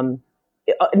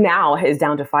now is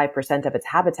down to 5% of its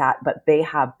habitat, but they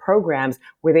have programs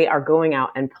where they are going out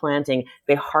and planting.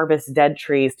 They harvest dead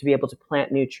trees to be able to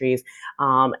plant new trees.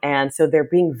 And so they're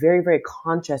being very, very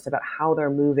conscious about how they're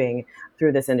moving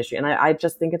through this industry. And I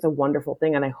just think it's a wonderful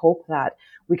thing. And I hope that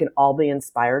we can all be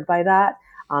inspired by that,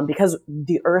 because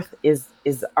the earth is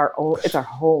our own, it's our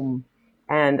home.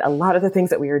 And a lot of the things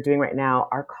that we are doing right now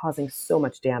are causing so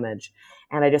much damage.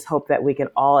 And I just hope that we can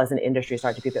all as an industry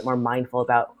start to be a bit more mindful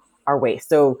about our waste.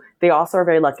 So they also are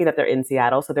very lucky that they're in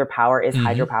Seattle. So their power is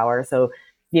hydropower. So,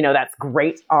 that's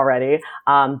great already.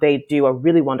 They do a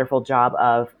really wonderful job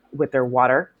with their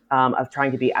water, of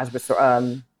trying to be as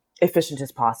efficient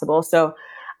as possible. So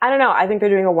I don't know. I think they're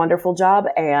doing a wonderful job,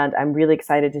 and I'm really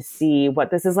excited to see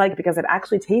what this is like, because I've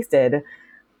actually tasted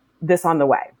this on the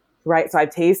way, right? So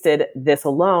I've tasted this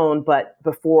alone, but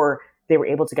before they were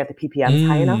able to get the ppms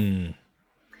high enough.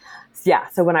 Yeah.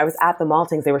 So when I was at the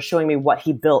maltings, they were showing me what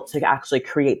he built to actually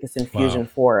create this infusion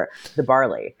for the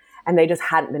barley. And they just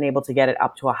hadn't been able to get it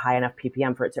up to a high enough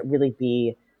ppm for it to really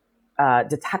be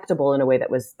detectable in a way that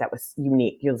was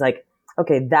unique. It was like,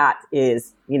 okay, that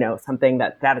is, something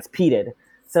that is peated.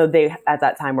 So they, at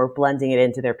that time, were blending it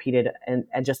into their peated and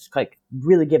just like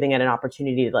really giving it an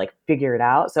opportunity to like figure it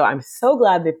out. So I'm so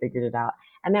glad they figured it out.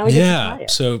 And now we get to try it.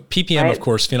 So ppm, right? Of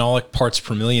course, phenolic parts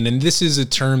per million. And this is a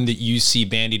term that you see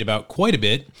bandied about quite a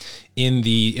bit in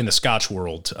the Scotch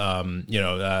world.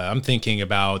 I'm thinking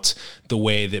about the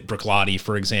way that Bruichladdich,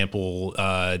 for example,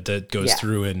 that goes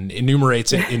through and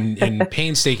enumerates it in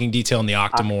painstaking detail in the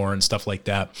Octomore and stuff like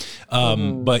that.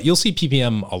 But you'll see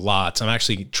ppm a lot. I'm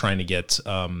actually trying to get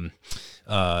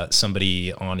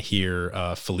somebody on here,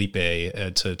 Felipe,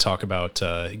 to talk about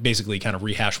basically kind of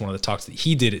rehash one of the talks that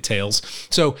he did at Tales.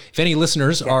 So if any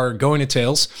listeners are going to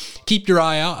Tales, keep your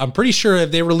eye out. I'm pretty sure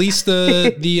have they released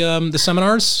the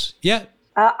seminars yet?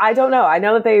 I don't know. I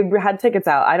know that they had tickets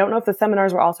out. I don't know if the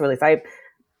seminars were also released. They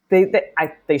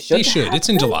should. They should. It's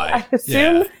in July. I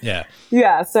assume.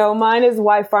 Yeah. So mine is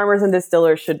why farmers and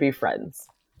distillers should be friends.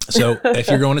 So if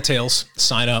you're going to Tales,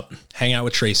 sign up, hang out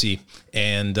with Tracy,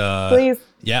 and please.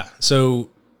 Yeah. So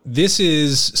this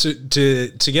is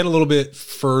to get a little bit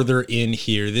further in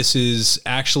here. This is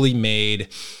actually made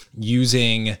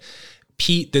using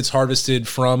peat that's harvested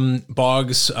from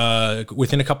bogs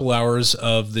within a couple hours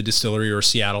of the distillery or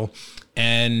Seattle.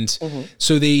 And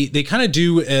so they kind of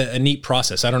do a neat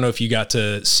process. I don't know if you got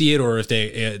to see it or if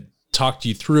they talked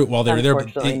you through it while they were there. But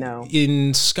Unfortunately, no.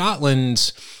 in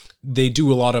Scotland, they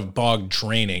do a lot of bog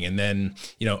draining. And then,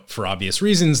 for obvious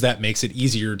reasons, that makes it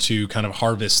easier to kind of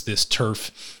harvest this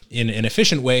turf in an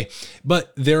efficient way.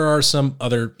 But there are some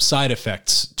other side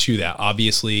effects to that.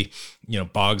 Obviously,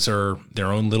 bogs are their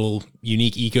own little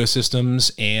unique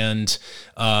ecosystems, and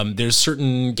there's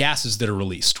certain gases that are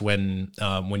released when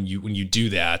you do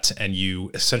that, and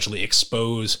you essentially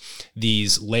expose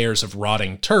these layers of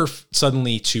rotting turf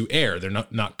suddenly to air. They're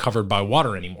not covered by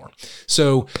water anymore.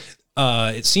 So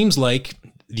it seems like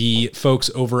the folks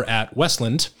over at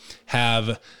Westland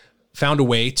have found a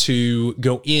way to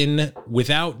go in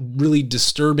without really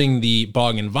disturbing the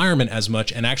bog environment as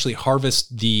much and actually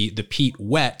harvest the peat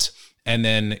wet and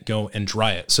then go and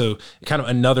dry it. So kind of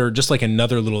another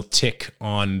little tick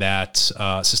on that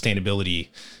sustainability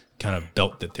kind of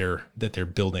belt that they're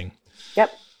building.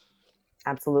 Yep,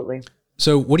 absolutely.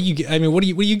 So what do you get? I mean, what do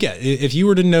you get if you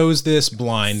were to nose this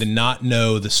blind and not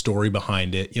know the story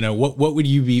behind it? What would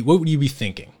you be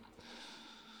thinking?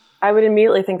 I would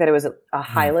immediately think that it was a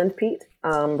highland peat,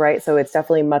 right? So it's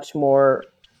definitely much more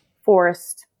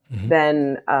forest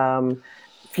than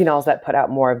phenols that put out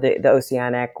more of the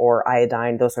oceanic or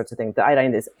iodine, those sorts of things. The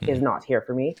iodine is not here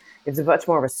for me. It's much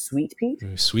more of a sweet peat.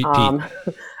 Sweet peat.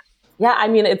 Yeah, I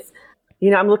mean, it's,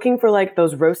 I'm looking for like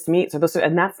those roast meats or those,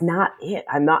 and that's not it.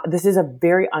 This is a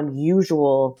very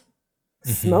unusual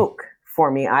smoke for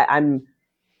me. I'm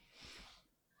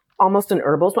almost an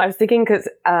herbal. I was thinking because,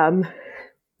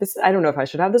 I don't know if I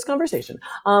should have this conversation,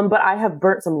 but I have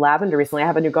burnt some lavender recently. I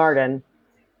have a new garden,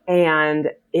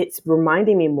 and it's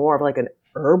reminding me more of like an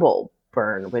herbal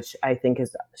burn, which I think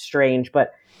is strange.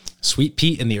 But sweet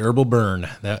peat and the herbal burn.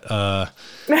 That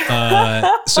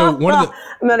so one of the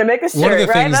I'm gonna make a shirt, one of the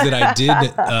right? things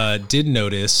that I did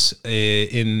notice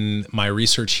in my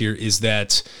research here is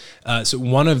that so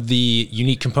one of the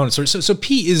unique components. So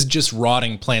peat is just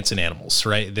rotting plants and animals,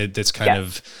 right? That's kind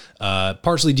of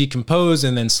partially decomposed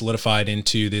and then solidified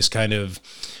into this kind of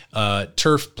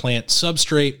turf plant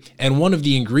substrate. And one of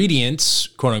the ingredients,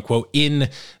 quote unquote, in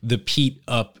the peat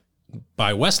up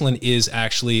by Westland is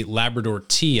actually Labrador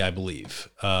tea, I believe.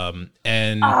 And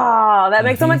that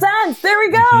makes so much sense. There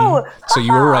we go. So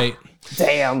you were right.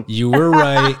 Damn. You were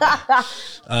right.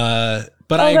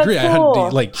 But I agree.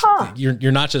 Cool.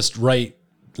 You're not just right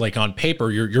like on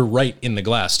paper, you're right in the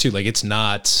glass too. Like it's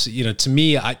not, to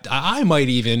me, I might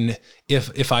even,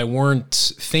 if I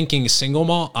weren't thinking single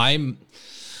malt, I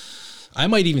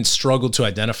might even struggle to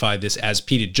identify this as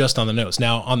peated just on the nose.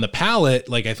 Now on the palate,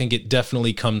 like I think it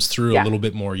definitely comes through a little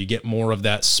bit more. You get more of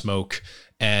that smoke,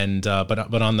 and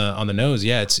but on the nose,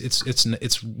 yeah,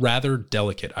 it's rather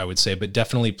delicate, I would say, but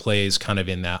definitely plays kind of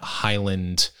in that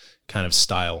Highland kind of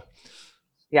style.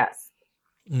 Yes.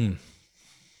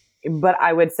 But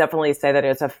I would definitely say that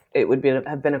it would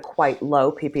have been a quite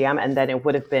low ppm, and then it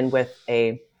would have been with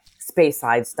a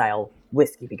Speyside style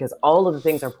whiskey, because all of the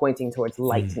things are pointing towards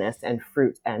lightness and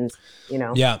fruit and,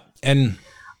 Yeah. And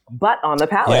but on the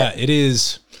palate. Yeah, it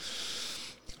is.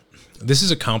 This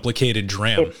is a complicated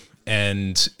dram.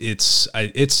 And it's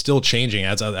still changing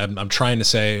as I'm trying to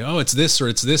say, oh, it's this or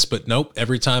it's this, but nope.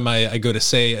 Every time I go to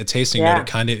say a tasting note, it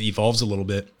kind of evolves a little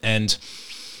bit. And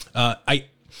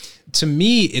to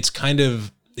me, it's kind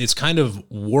of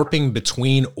warping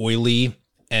between oily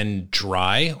and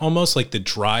dry, almost like the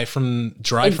dry from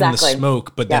the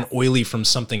smoke, but then oily from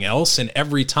something else. And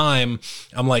every time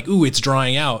I'm like, ooh, it's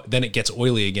drying out, then it gets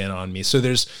oily again on me. So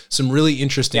there's some really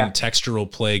interesting textural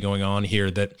play going on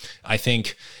here that I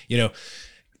think,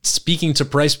 speaking to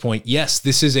price point, yes,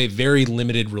 this is a very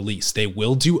limited release. They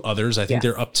will do others. I think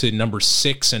they're up to number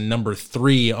 6 and number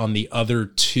 3 on the other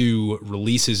 2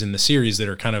 releases in the series that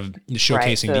are kind of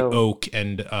showcasing the oak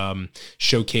and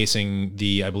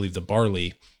showcasing I believe the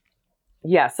barley.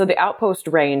 Yeah, so the Outpost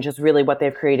range is really what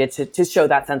they've created to show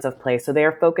that sense of place. So they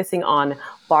are focusing on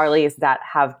barleys that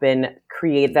have been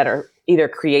created, that are either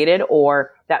created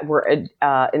or that were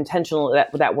intentional,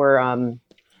 that were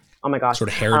oh my gosh, sort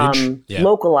of heritage,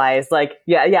 localized.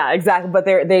 Yeah, exactly. But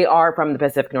they are from the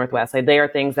Pacific Northwest. Like they are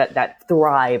things that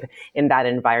thrive in that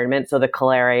environment. So the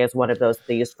Calare is one of those that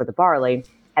they use for the barley.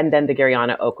 And then the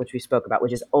Gariana oak, which we spoke about,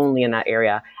 which is only in that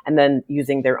area. And then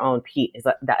using their own peat is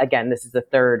that again, this is the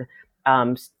third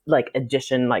like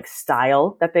addition, like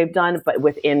style that they've done, but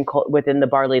within the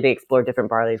barley, they explore different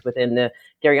barleys. Within the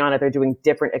Gariana, they're doing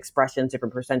different expressions,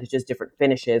 different percentages, different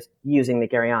finishes using the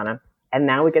Gariana. And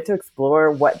now we get to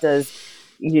explore what is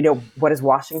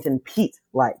Washington peat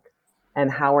like,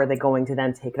 and how are they going to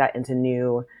then take that into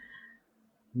new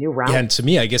rounds? Yeah, and to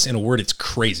me, I guess in a word, it's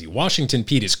crazy. Washington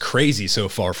peat is crazy so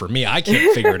far for me. I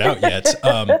can't figure it out yet.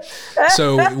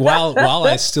 So while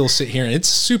I still sit here, and it's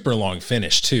super long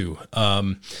finish too.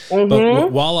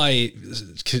 But while I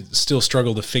still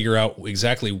struggle to figure out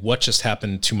exactly what just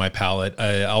happened to my palate,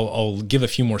 I'll give a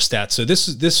few more stats. So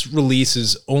this release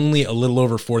is only a little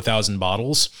over 4,000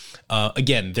 bottles.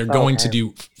 Again, they're going to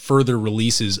do further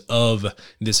releases of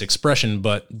this expression,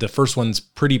 but the first one's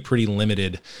pretty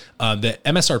limited. The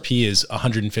MSRP is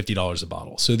 $150 a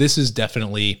bottle. So this is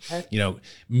definitely,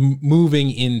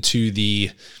 moving into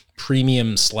the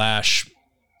premium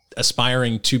 /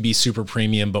 aspiring to be super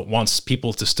premium, but wants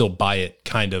people to still buy it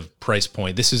kind of price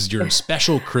point. This is your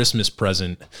special Christmas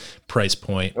present price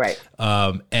point. Right.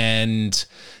 And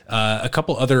a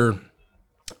couple other,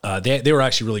 they were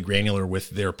actually really granular with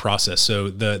their process. So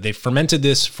they fermented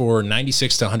this for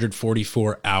 96 to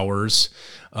 144 hours,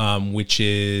 which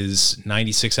is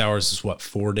 96 hours is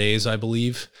 4 days, I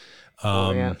believe.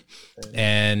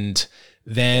 And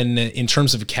then in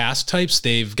terms of cask types,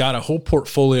 they've got a whole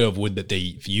portfolio of wood that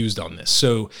they've used on this.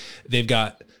 So they've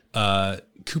got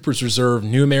Cooper's Reserve,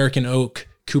 New American Oak,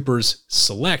 Cooper's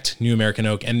Select New American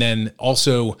Oak, and then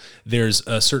also there's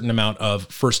a certain amount of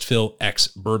First Fill X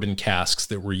bourbon casks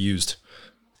that were used.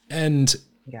 And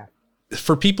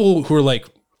for people who are like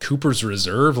Cooper's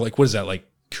Reserve, like what is that, like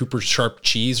Cooper's Sharp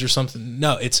Cheese or something?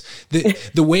 No, it's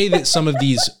the way that some of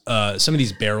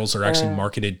these barrels are actually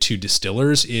marketed to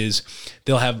distillers is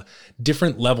they'll have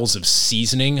different levels of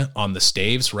seasoning on the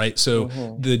staves, right?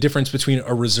 So the difference between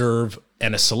a reserve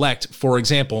and a select, for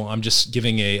example, I'm just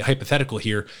giving a hypothetical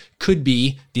here, could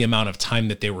be the amount of time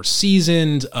that they were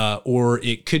seasoned, or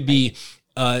it could be,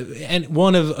 and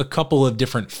one of a couple of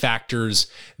different factors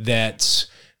that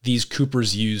these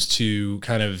Coopers use to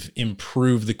kind of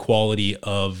improve the quality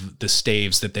of the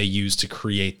staves that they use to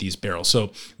create these barrels.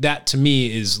 So that to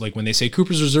me is like when they say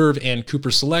Cooper's Reserve and Cooper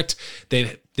Select,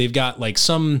 they've got like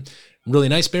some really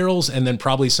nice barrels and then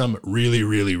probably some really,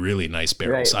 really, really nice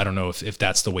barrels. Right. I don't know if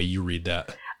that's the way you read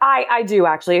that. I do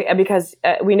actually, because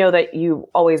we know that you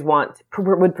always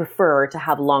would prefer to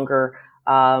have longer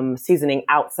seasoning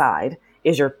outside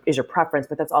is your preference,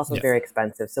 but that's also very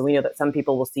expensive. So we know that some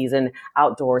people will season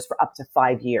outdoors for up to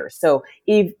 5 years. So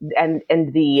and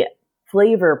the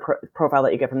flavor profile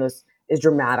that you get from those is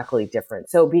dramatically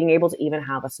different. So being able to even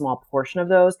have a small portion of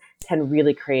those can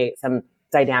really create some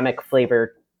dynamic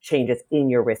flavor changes in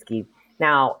your whiskey.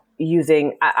 Now,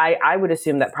 I would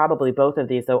assume that probably both of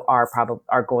these though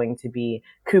are going to be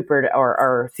coopered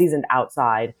or seasoned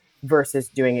outside versus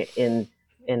doing it in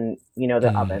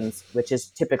the ovens, which is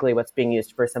typically what's being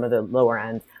used for some of the lower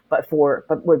end. But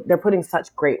they're putting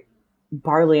such great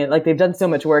barley in, like they've done so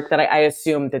much work that I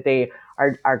assume that they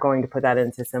are going to put that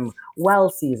into some well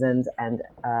seasoned and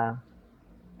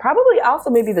probably also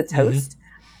maybe the toast.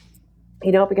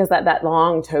 Because that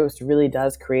long toast really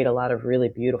does create a lot of really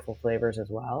beautiful flavors as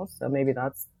well. So maybe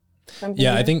that's something.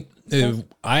 Yeah, I think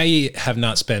I have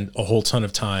not spent a whole ton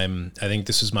of time. I think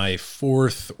this is my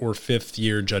 4th or 5th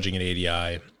year judging at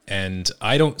ADI. And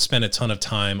I don't spend a ton of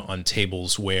time on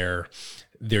tables where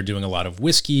they're doing a lot of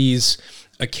whiskeys.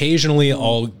 Occasionally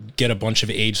I'll get a bunch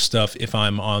of aged stuff if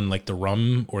I'm on like the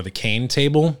rum or the cane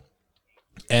table.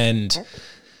 And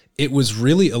it was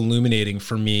really illuminating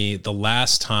for me the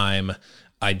last time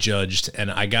I judged, and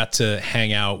I got to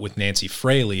hang out with Nancy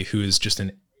Fraley, who is just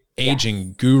an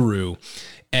aging guru.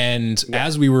 And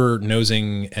as we were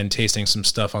nosing and tasting some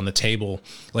stuff on the table,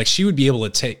 like she would be able to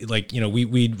take, like,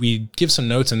 we'd give some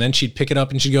notes and then she'd pick it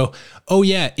up and she'd go, "Oh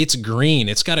yeah, it's green.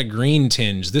 It's got a green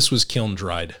tinge. This was kiln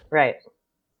dried." Right.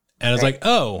 And I was like,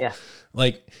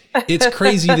 like it's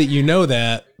crazy that you know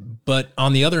that. But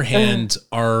on the other hand,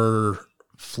 our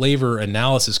flavor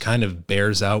analysis kind of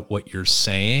bears out what you're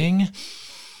saying.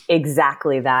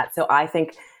 Exactly that. So I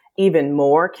think even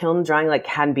more kiln drying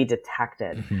can be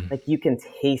detected. Like you can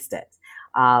taste it.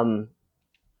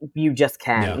 You just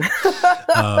can.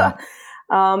 Yeah.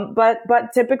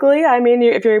 But typically, I mean,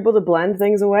 if you're able to blend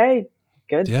things away,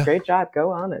 great job.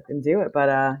 Go on it and do it.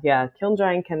 But kiln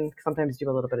drying can sometimes do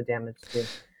a little bit of damage to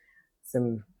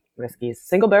some whiskeys,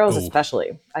 single barrels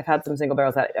especially. I've had some single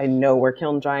barrels that I know were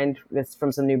kiln dried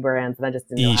from some new brands, and I just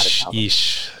didn't know how to tell them.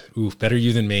 Ooh, better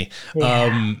you than me.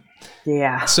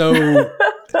 Yeah. So,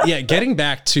 getting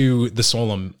back to the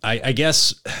Solum, I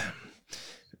guess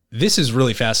this is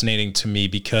really fascinating to me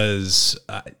because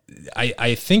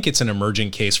I think it's an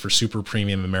emerging case for super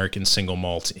premium American single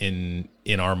malt in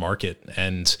our market,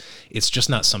 and it's just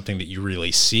not something that you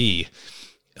really see.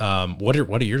 What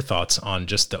are your thoughts on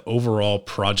just the overall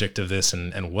project of this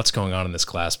and what's going on in this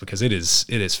class? Because it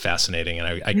is fascinating,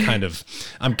 and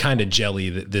I'm kind of jelly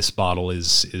that this bottle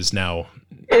is now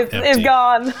it's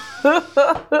gone.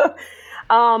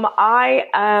 I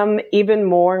am even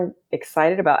more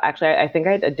excited about, actually, I think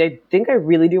I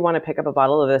really do want to pick up a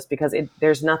bottle of this because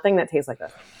there's nothing that tastes like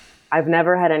this. I've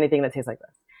never had anything that tastes like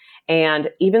this. And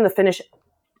even the finish,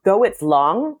 though it's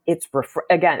long, it's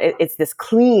it's this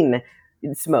clean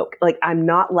smoke. Like, I'm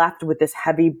not left with this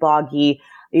heavy, boggy,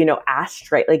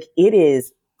 ashtray. Like, it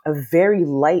is a very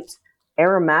light,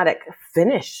 aromatic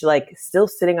finish, like still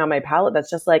sitting on my palate. That's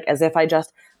just like as if I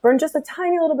just burned just a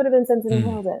tiny little bit of incense and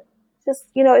inhaled it. Just,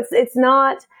 it's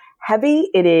not heavy.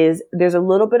 There's a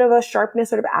little bit of a sharpness,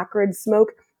 sort of acrid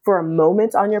smoke for a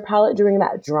moment on your palate during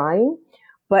that drying.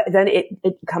 But then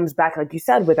it comes back, like you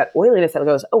said, with that oiliness that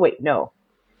goes, oh, wait, no.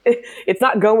 It's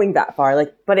not going that far.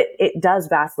 But it does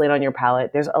vacillate on your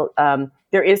palate.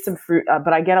 There is some fruit,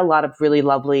 but I get a lot of really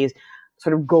lovely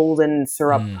sort of golden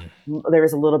syrup. There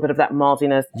is a little bit of that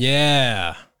maltiness.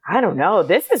 Yeah. I don't know.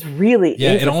 This is really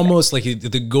it almost like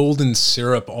the golden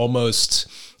syrup almost.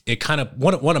 It kind of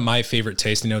one of my favorite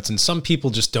tasting notes, and some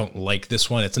people just don't like this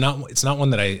one. It's not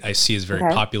one that I see as very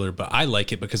popular, but I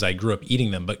like it because I grew up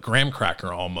eating them. But graham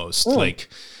cracker almost like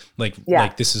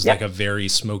this is like a very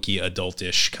smoky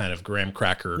adultish kind of graham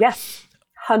cracker. Yes,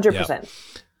 100%,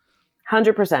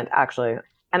 100% actually.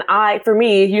 And for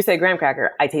me, you say graham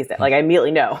cracker, I taste it. Like, I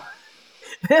immediately know.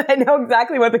 I know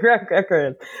exactly what the graham cracker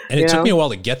is. And it took me a while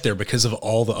to get there because of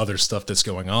all the other stuff that's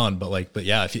going on. But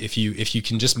yeah, if you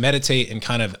can just meditate and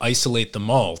kind of isolate the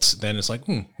malt, then it's like,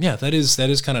 that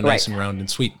is kind of nice and round and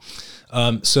sweet.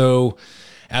 So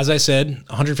as I said,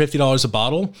 $150 a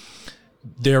bottle.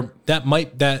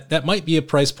 That might be a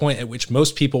price point at which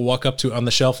most people walk up to on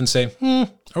the shelf and say,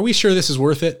 are we sure this is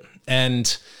worth it?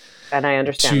 And I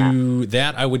understand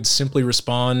that I would simply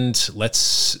respond, let's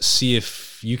see if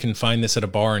you can find this at a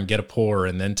bar and get a pour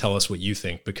and then tell us what you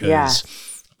think,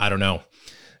 because I don't know.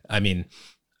 I mean,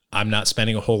 I'm not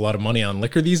spending a whole lot of money on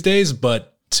liquor these days,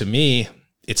 but to me,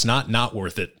 it's not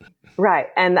worth it. Right.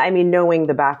 And I mean, knowing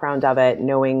the background of it,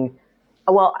 and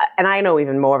I know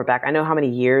even more of it back. I know how many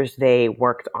years they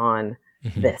worked on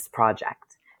this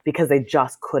project because they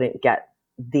just couldn't get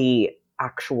the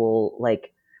actual,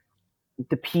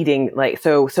 the peating,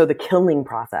 so the kilning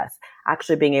process,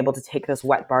 actually being able to take this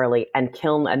wet barley and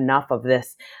kiln enough of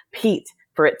this peat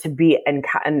for it to be and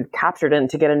captured and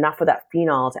to get enough of that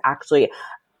phenol to actually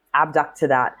abduct to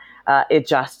that.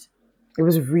 It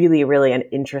was really, really an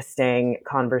interesting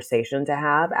conversation to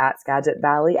have at Skagit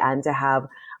Valley and to have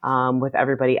with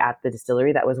everybody at the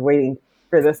distillery that was waiting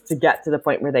for this to get to the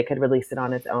point where they could release it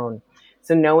on its own.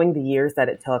 So knowing the years that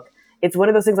it took, it's one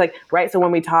of those things so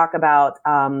when we talk about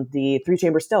the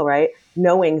 3-chamber still, right,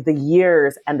 knowing the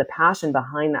years and the passion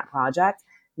behind that project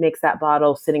makes that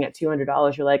bottle sitting at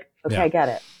 $200. You're like, okay, I get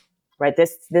it, right?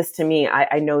 This to me,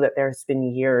 I know that there's been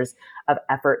years of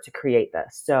effort to create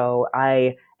this. So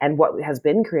and what has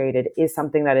been created is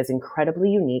something that is incredibly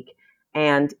unique,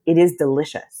 and it is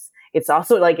delicious. It's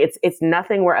also it's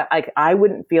nothing where I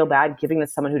wouldn't feel bad giving this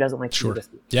to someone who doesn't like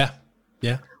whiskey. Yeah.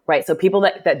 Right. So people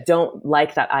that don't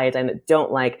like that iodine, that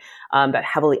don't like that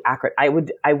heavily acrid, I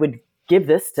would give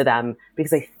this to them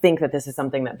because I think that this is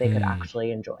something that they could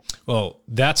actually enjoy. Well,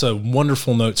 that's a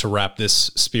wonderful note to wrap this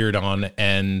spirit on.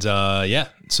 And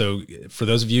so for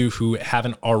those of you who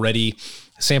haven't already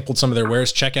sampled some of their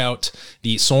wares, check out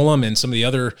the Solum and some of the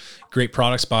other great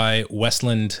products by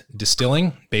Westland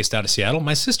Distilling, based out of Seattle.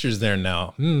 My sister's there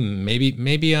now.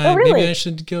 Maybe I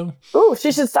should go. Oh,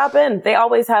 she should stop in. They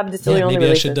always have distilling only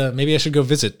releases. Maybe I should go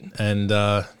visit. And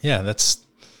that's.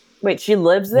 Wait, she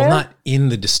lives there? Well, not in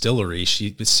the distillery.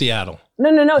 It's Seattle.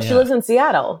 No. Yeah. She lives in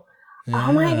Seattle.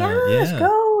 Oh my gosh,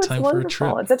 go! It's time wonderful. For a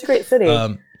trip. It's such a great city.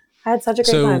 I had such a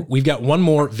great time. So we've got one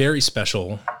more very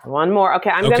special. One more. Okay,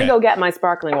 I'm gonna go get my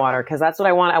sparkling water because that's what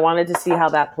I want. I wanted to see how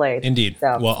that played. Indeed.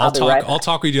 So well, I'll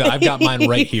talk with you. I've got mine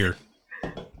right here.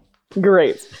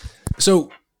 Great.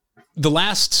 So the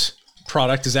last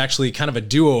product is actually kind of a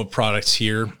duo of products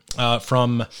here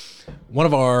from one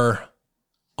of our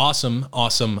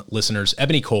awesome listeners,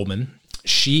 Ebony Coleman.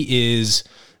 She is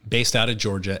based out of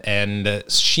Georgia, and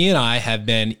she and I have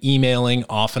been emailing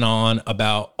off and on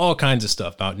about all kinds of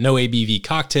stuff, about no ABV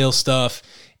cocktail stuff,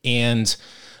 and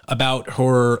about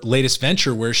her latest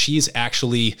venture where she's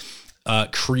actually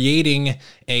creating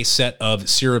a set of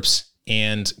syrups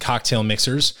and cocktail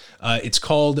mixers. It's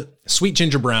called Sweet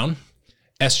Ginger Brown,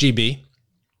 SGB.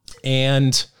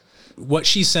 And what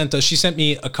she sent us, she sent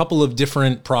me a couple of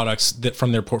different products that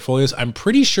from their portfolios. I'm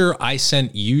pretty sure I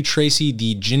sent you, Tracy,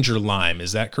 the ginger lime.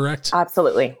 Is that correct?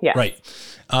 Absolutely. Yeah. Right.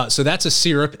 So that's a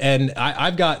syrup, and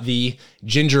I've got the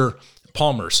ginger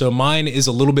Palmer. So mine is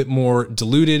a little bit more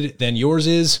diluted than yours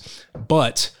is,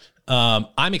 but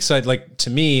I'm excited. Like, to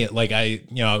me, like I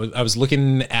was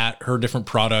looking at her different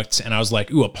products and I was like,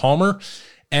 ooh, a Palmer.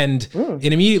 And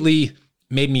it immediately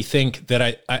made me think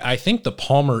that I think the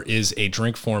Palmer is a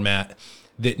drink format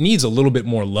that needs a little bit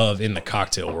more love in the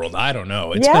cocktail world. I don't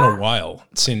know. It's been a while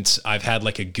since I've had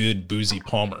like a good boozy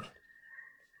Palmer.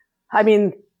 I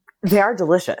mean, they are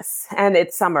delicious, and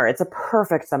it's summer. It's a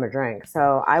perfect summer drink.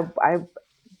 So I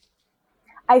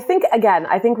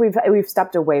think we've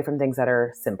stepped away from things that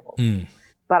are simple.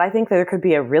 But I think there could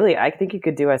be I think you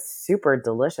could do a super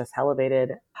delicious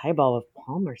elevated highball with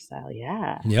Palmer style.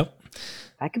 Yeah. Yep.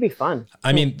 That could be fun.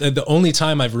 I mean, the only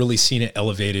time I've really seen it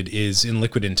elevated is in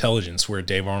Liquid Intelligence, where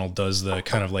Dave Arnold does the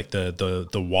kind of like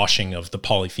the washing of the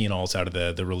polyphenols out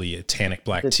of the really tannic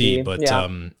black tea. But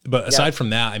aside from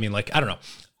that, I mean, like, I don't know.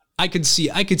 I could see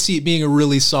it being a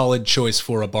really solid choice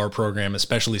for a bar program,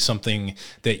 especially something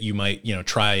that you might,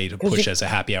 try to push as a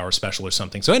happy hour special or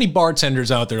something. So any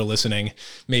bartenders out there listening,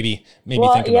 maybe think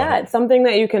about it. Yeah, it's something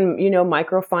that you can,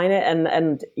 microfine it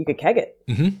and you could keg it.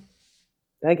 Mm-hmm.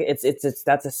 Like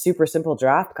that's a super simple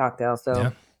draft cocktail.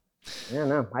 So yeah,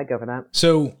 no, I'd go for that.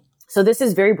 So this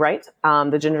is very bright.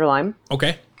 The ginger lime.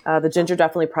 Okay. The ginger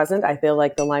definitely present. I feel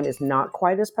like the lime is not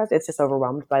quite as present. It's just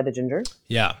overwhelmed by the ginger.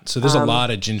 Yeah. So there's a lot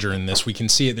of ginger in this. We can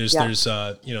see it. There's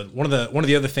one of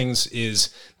the other things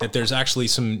is that there's actually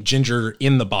some ginger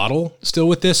in the bottle still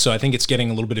with this. So I think it's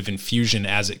getting a little bit of infusion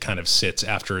as it kind of sits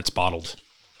after it's bottled.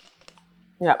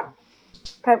 Yeah.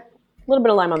 Okay. A little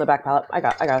bit of lime on the back palate. I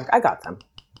got some.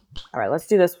 All right. Let's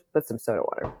do this with some soda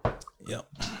water. Yep.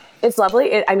 It's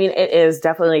lovely. It is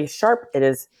definitely sharp.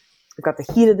 We've got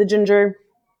the heat of the ginger.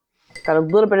 Got a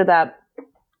little bit of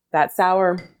that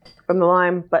sour from the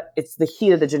lime, but it's the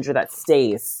heat of the ginger that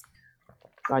stays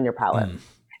on your palate.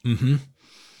 Mm-hmm.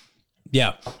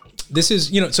 Yeah. This is,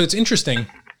 so it's interesting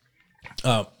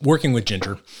working with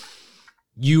ginger.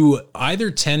 You either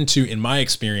tend to, in my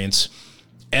experience,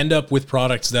 end up with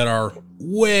products that are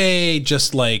way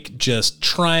just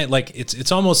trying, like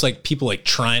it's almost like people like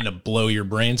trying to blow your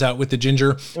brains out with the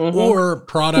ginger, or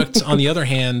products on the other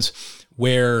hand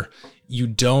where you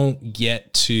don't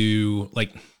get to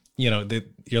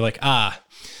you're like,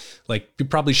 you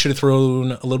probably should have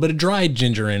thrown a little bit of dried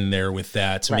ginger in there with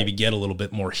that to maybe get a little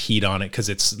bit more heat on it. Cause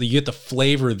you get the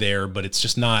flavor there, but it's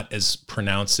just not as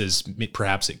pronounced as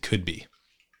perhaps it could be.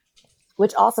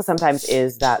 Which also sometimes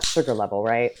is that sugar level,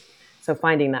 right? So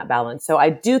finding that balance. So I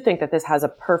do think that this has a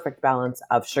perfect balance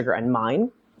of sugar and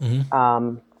mine.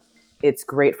 Mm-hmm. It's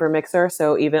great for a mixer.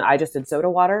 So even I just did soda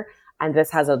water, and this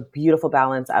has a beautiful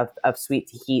balance of sweet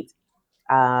to heat.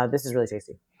 This is really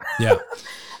tasty. Yeah.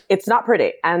 It's not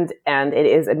pretty. And it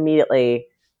is immediately,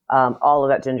 all of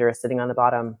that ginger is sitting on the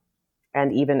bottom.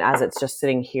 And even as it's just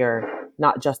sitting here,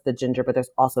 not just the ginger, but there's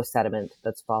also sediment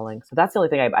that's falling. So that's the only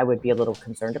thing I would be a little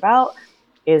concerned about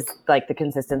is like the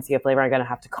consistency of flavor. I'm going to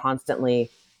have to constantly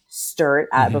stir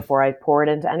it before I pour it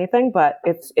into anything, but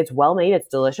it's well made. It's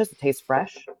delicious. It tastes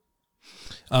fresh.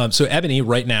 So Ebony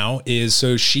right now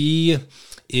she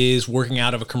is working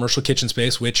out of a commercial kitchen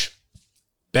space, which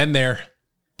been there,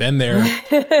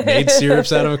 made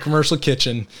syrups out of a commercial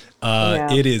kitchen.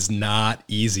 It is not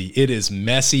easy. It is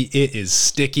messy. It is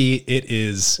sticky. It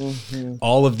is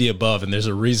all of the above. And there's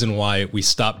a reason why we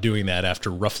stopped doing that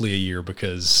after roughly a year,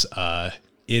 because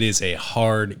it is a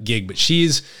hard gig, but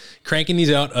she's cranking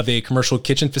these out of a commercial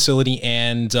kitchen facility,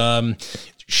 and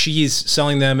she's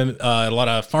selling them at a lot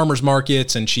of farmers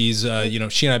markets, and she's, she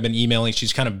and I have been emailing.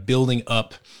 She's kind of building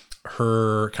up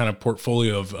her kind of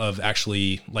portfolio of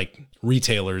actually like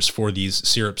retailers for these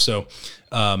syrups. So,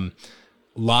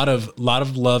 lot of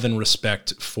love and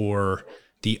respect for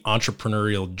the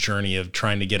entrepreneurial journey of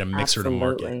trying to get a mixer to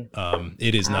market.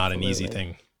 It is not an easy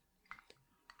thing.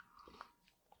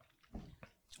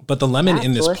 But the lemon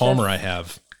in this delicious Palmer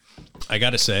I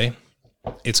got to say,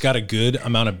 it's got a good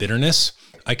amount of bitterness.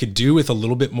 I could do with a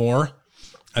little bit more.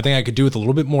 I think I could do with a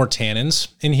little bit more tannins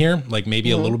in here, like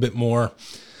maybe a little bit more.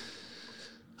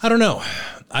 I don't know.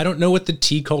 I don't know what the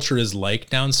tea culture is like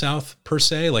down south per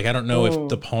se. Like, I don't know if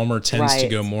the Palmer tends to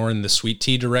go more in the sweet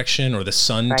tea direction or the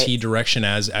sun tea direction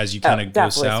as you kind of go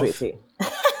south. Sweet tea.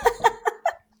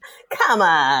 Come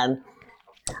on.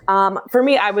 For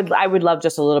me, I would love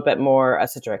just a little bit more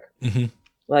citric. Mm-hmm.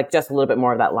 like just a little bit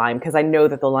more of that lime, because I know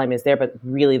that the lime is there, but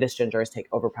really this ginger is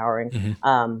overpowering.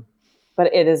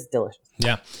 But it is delicious.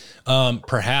 Yeah.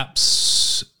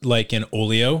 Perhaps like an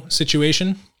oleo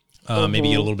situation, maybe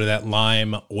get a little bit of that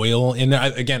lime oil in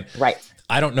there. Again, Right.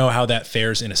 I don't know how that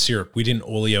fares in a syrup. We didn't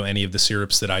oleo any of the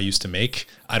syrups that I used to make.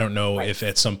 I don't know if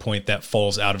at some point that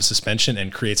falls out of suspension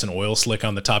and creates an oil slick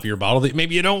on the top of your bottle that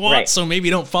maybe you don't want. So maybe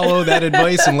you don't follow that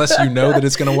advice unless you know that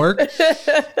it's going to work.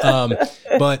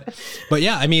 But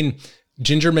yeah, I mean,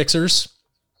 ginger mixers,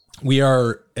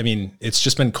 it's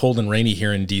just been cold and rainy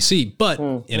here in DC, but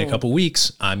in a couple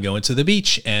weeks, I'm going to the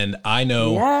beach and I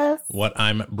know what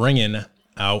I'm bringing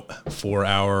out for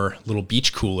our little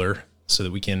beach cooler so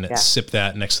that we can sip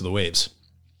that next to the waves.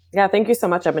 Yeah. Thank you so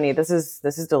much, Ebony. This is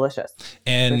delicious.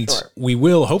 And we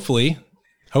will hopefully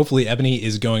Ebony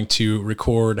is going to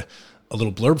record a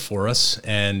little blurb for us.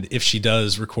 And if she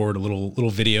does record a little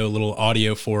video, a little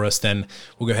audio for us, then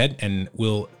we'll go ahead and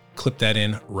we'll clip that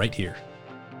in right here.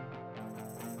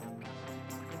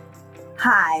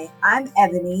 Hi, I'm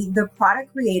Ebony, the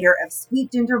product creator of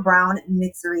Sweet Ginger Brown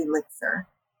Mixer Elixir.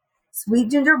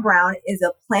 Sweet Ginger Brown is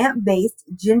a plant-based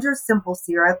ginger simple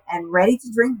syrup and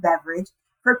ready-to-drink beverage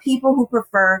for people who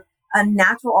prefer a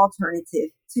natural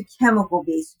alternative to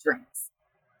chemical-based drinks.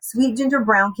 Sweet Ginger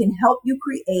Brown can help you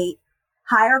create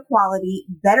higher quality,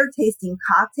 better tasting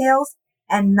cocktails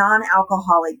and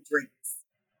non-alcoholic drinks.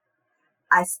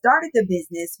 I started the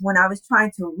business when I was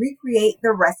trying to recreate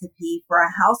the recipe for a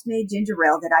house-made ginger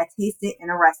ale that I tasted in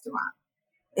a restaurant.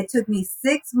 It took me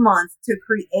 6 months to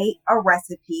create a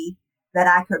recipe that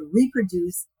I could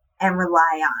reproduce and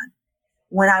rely on.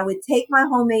 When I would take my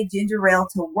homemade ginger ale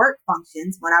to work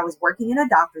functions when I was working in a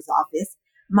doctor's office,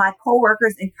 my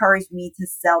coworkers encouraged me to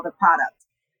sell the product.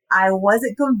 I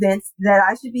wasn't convinced that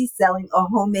I should be selling a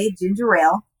homemade ginger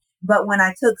ale, but when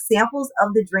I took samples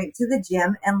of the drink to the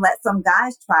gym and let some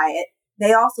guys try it,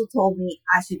 they also told me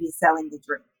I should be selling the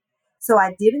drink. So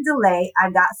I didn't delay. I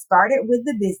got started with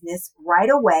the business right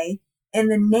away,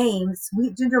 and the name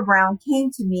Sweet Ginger Brown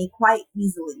came to me quite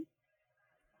easily.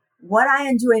 What I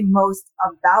enjoy most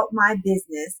about my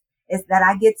business is that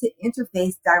I get to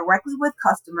interface directly with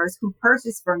customers who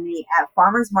purchase from me at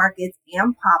farmers markets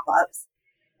and pop-ups,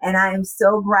 and I am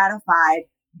so gratified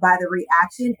by the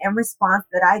reaction and response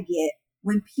that I get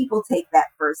when people take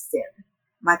that first sip.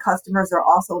 My customers are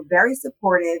also very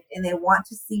supportive and they want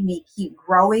to see me keep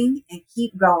growing and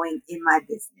keep going in my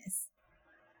business.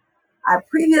 I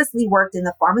previously worked in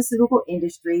the pharmaceutical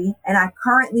industry and I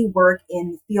currently work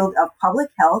in the field of public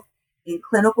health in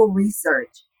clinical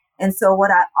research. And so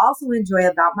what I also enjoy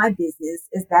about my business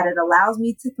is that it allows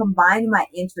me to combine my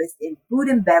interest in food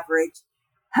and beverage,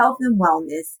 health and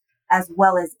wellness, as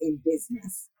well as in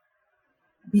business.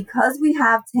 Because we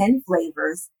have 10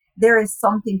 flavors, there is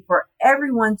something for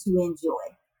everyone to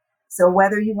enjoy. So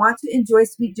whether you want to enjoy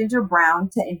Sweet Ginger Brown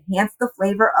to enhance the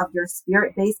flavor of your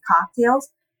spirit-based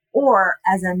cocktails or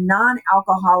as a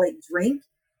non-alcoholic drink,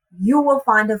 you will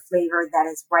find a flavor that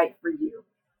is right for you.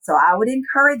 So I would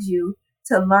encourage you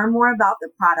to learn more about the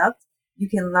product. You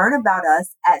can learn about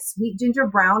us at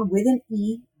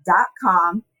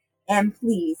sweetgingerbrown.com. And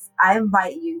please, I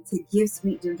invite you to give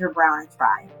Sweet Ginger Brown a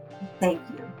try. Thank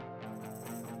you.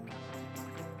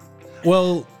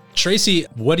 Well, Tracy,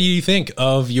 what do you think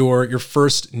of your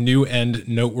first new and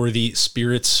noteworthy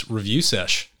spirits review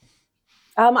sesh?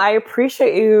 I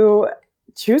appreciate you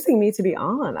choosing me to be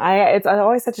on. It's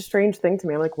always such a strange thing to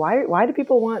me. I'm like, why do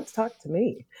people want to talk to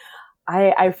me?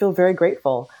 I feel very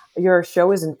grateful. Your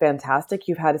show is fantastic.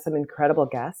 You've had some incredible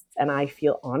guests, and I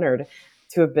feel honored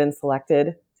to have been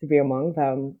selected to be among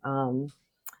them.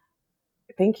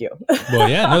 Thank you. Well,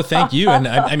 yeah, no, thank you. And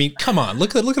I mean, come on,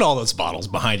 look at all those bottles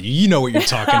behind you. You know what you're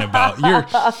talking about. You're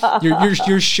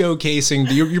showcasing.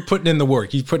 You're putting in the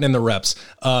work. You're putting in the reps.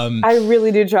 I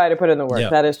really do try to put in the work. Yeah.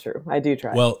 That is true. I do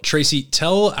try. Well, Tracy,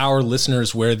 tell our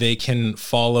listeners where they can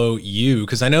follow you,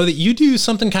 because I know that you do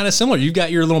something kind of similar. You've got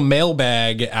your little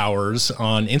mailbag hours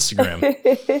on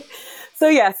Instagram. So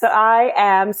I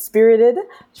am Spirited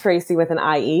Tracy with an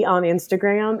IE on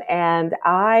Instagram, and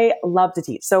I love to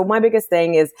teach. So my biggest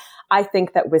thing is I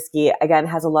think that whiskey, again,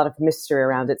 has a lot of mystery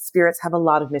around it. Spirits have a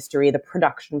lot of mystery, the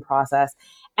production process,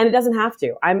 and it doesn't have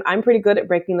to. I'm pretty good at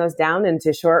breaking those down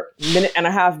into short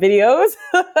 1.5 minute videos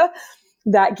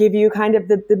that give you kind of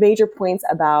the major points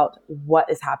about what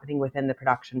is happening within the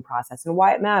production process and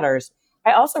why it matters.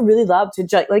 I also really love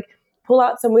to pull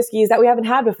out some whiskeys that we haven't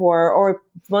had before, or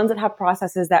ones that have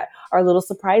processes that are a little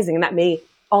surprising and that may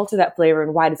alter that flavor,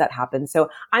 and why does that happen? So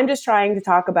I'm just trying to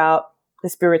talk about the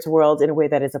spirits world in a way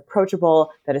that is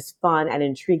approachable, that is fun and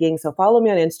intriguing. So follow me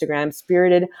on Instagram,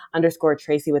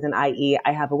 spirited_Tracy with an IE.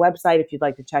 I have a website if you'd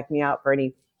like to check me out for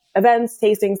any events,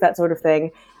 tastings, that sort of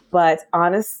thing. But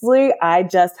honestly, I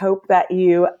just hope that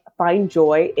you find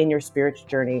joy in your spirit's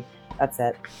journey. That's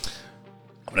it.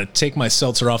 I'm going to take my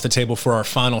seltzer off the table for our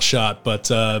final shot, but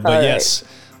right. Yes,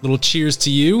 little cheers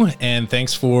to you, and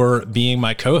thanks for being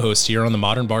my co-host here on the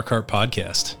Modern Bar Cart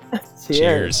podcast.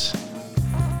 Cheers.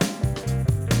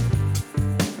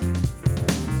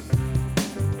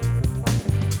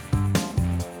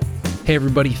 Hey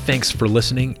everybody, thanks for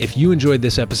listening. If you enjoyed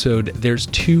this episode, there's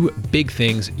two big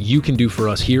things you can do for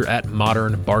us here at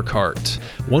Modern Bar Cart.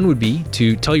 One would be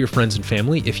to tell your friends and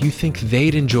family if you think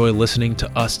they'd enjoy listening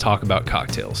to us talk about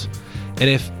cocktails. And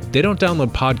if they don't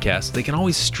download podcasts, they can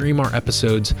always stream our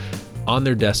episodes on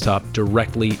their desktop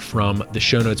directly from the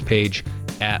show notes page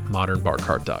at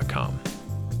modernbarcart.com.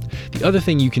 The other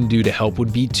thing you can do to help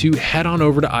would be to head on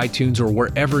over to iTunes or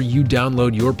wherever you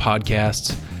download your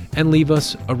podcasts and leave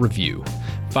us a review.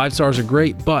 5 stars are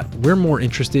great, but we're more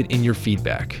interested in your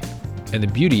feedback. And the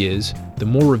beauty is, the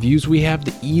more reviews we have,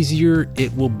 the easier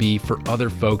it will be for other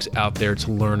folks out there to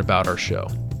learn about our show.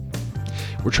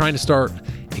 We're trying to start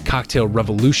a cocktail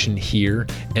revolution here,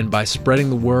 and by spreading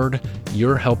the word,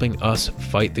 you're helping us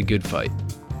fight the good fight.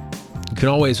 You can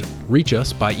always reach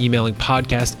us by emailing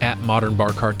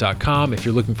podcast@modernbarcart.com if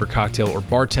you're looking for cocktail or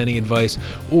bartending advice,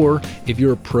 or if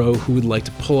you're a pro who would like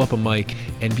to pull up a mic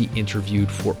and be interviewed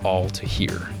for all to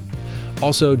hear.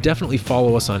 Also, definitely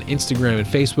follow us on Instagram and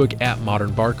Facebook at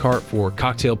Modern Bar Cart for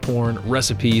cocktail porn,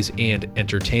 recipes, and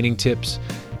entertaining tips.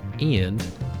 And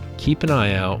keep an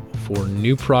eye out for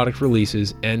new product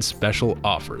releases and special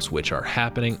offers, which are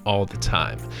happening all the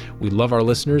time. We love our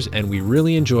listeners, and we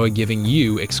really enjoy giving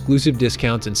you exclusive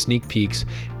discounts and sneak peeks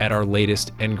at our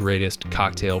latest and greatest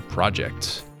cocktail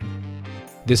projects.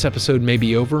 This episode may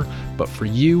be over, but for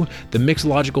you, the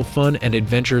mixological fun and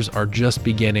adventures are just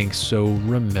beginning. So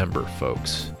remember,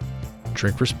 folks,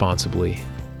 drink responsibly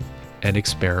and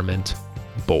experiment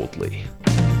boldly.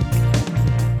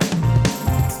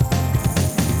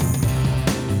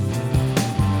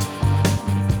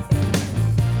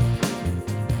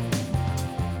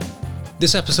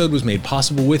 This episode was made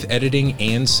possible with editing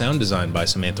and sound design by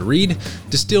Samantha Reed,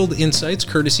 distilled insights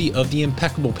courtesy of the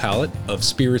impeccable palate of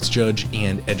spirits judge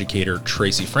and educator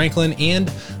Tracy Franklin,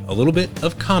 and a little bit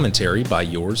of commentary by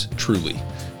yours truly.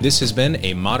 This has been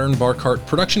a Modern Bar Cart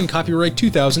production, copyright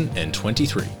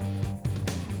 2023.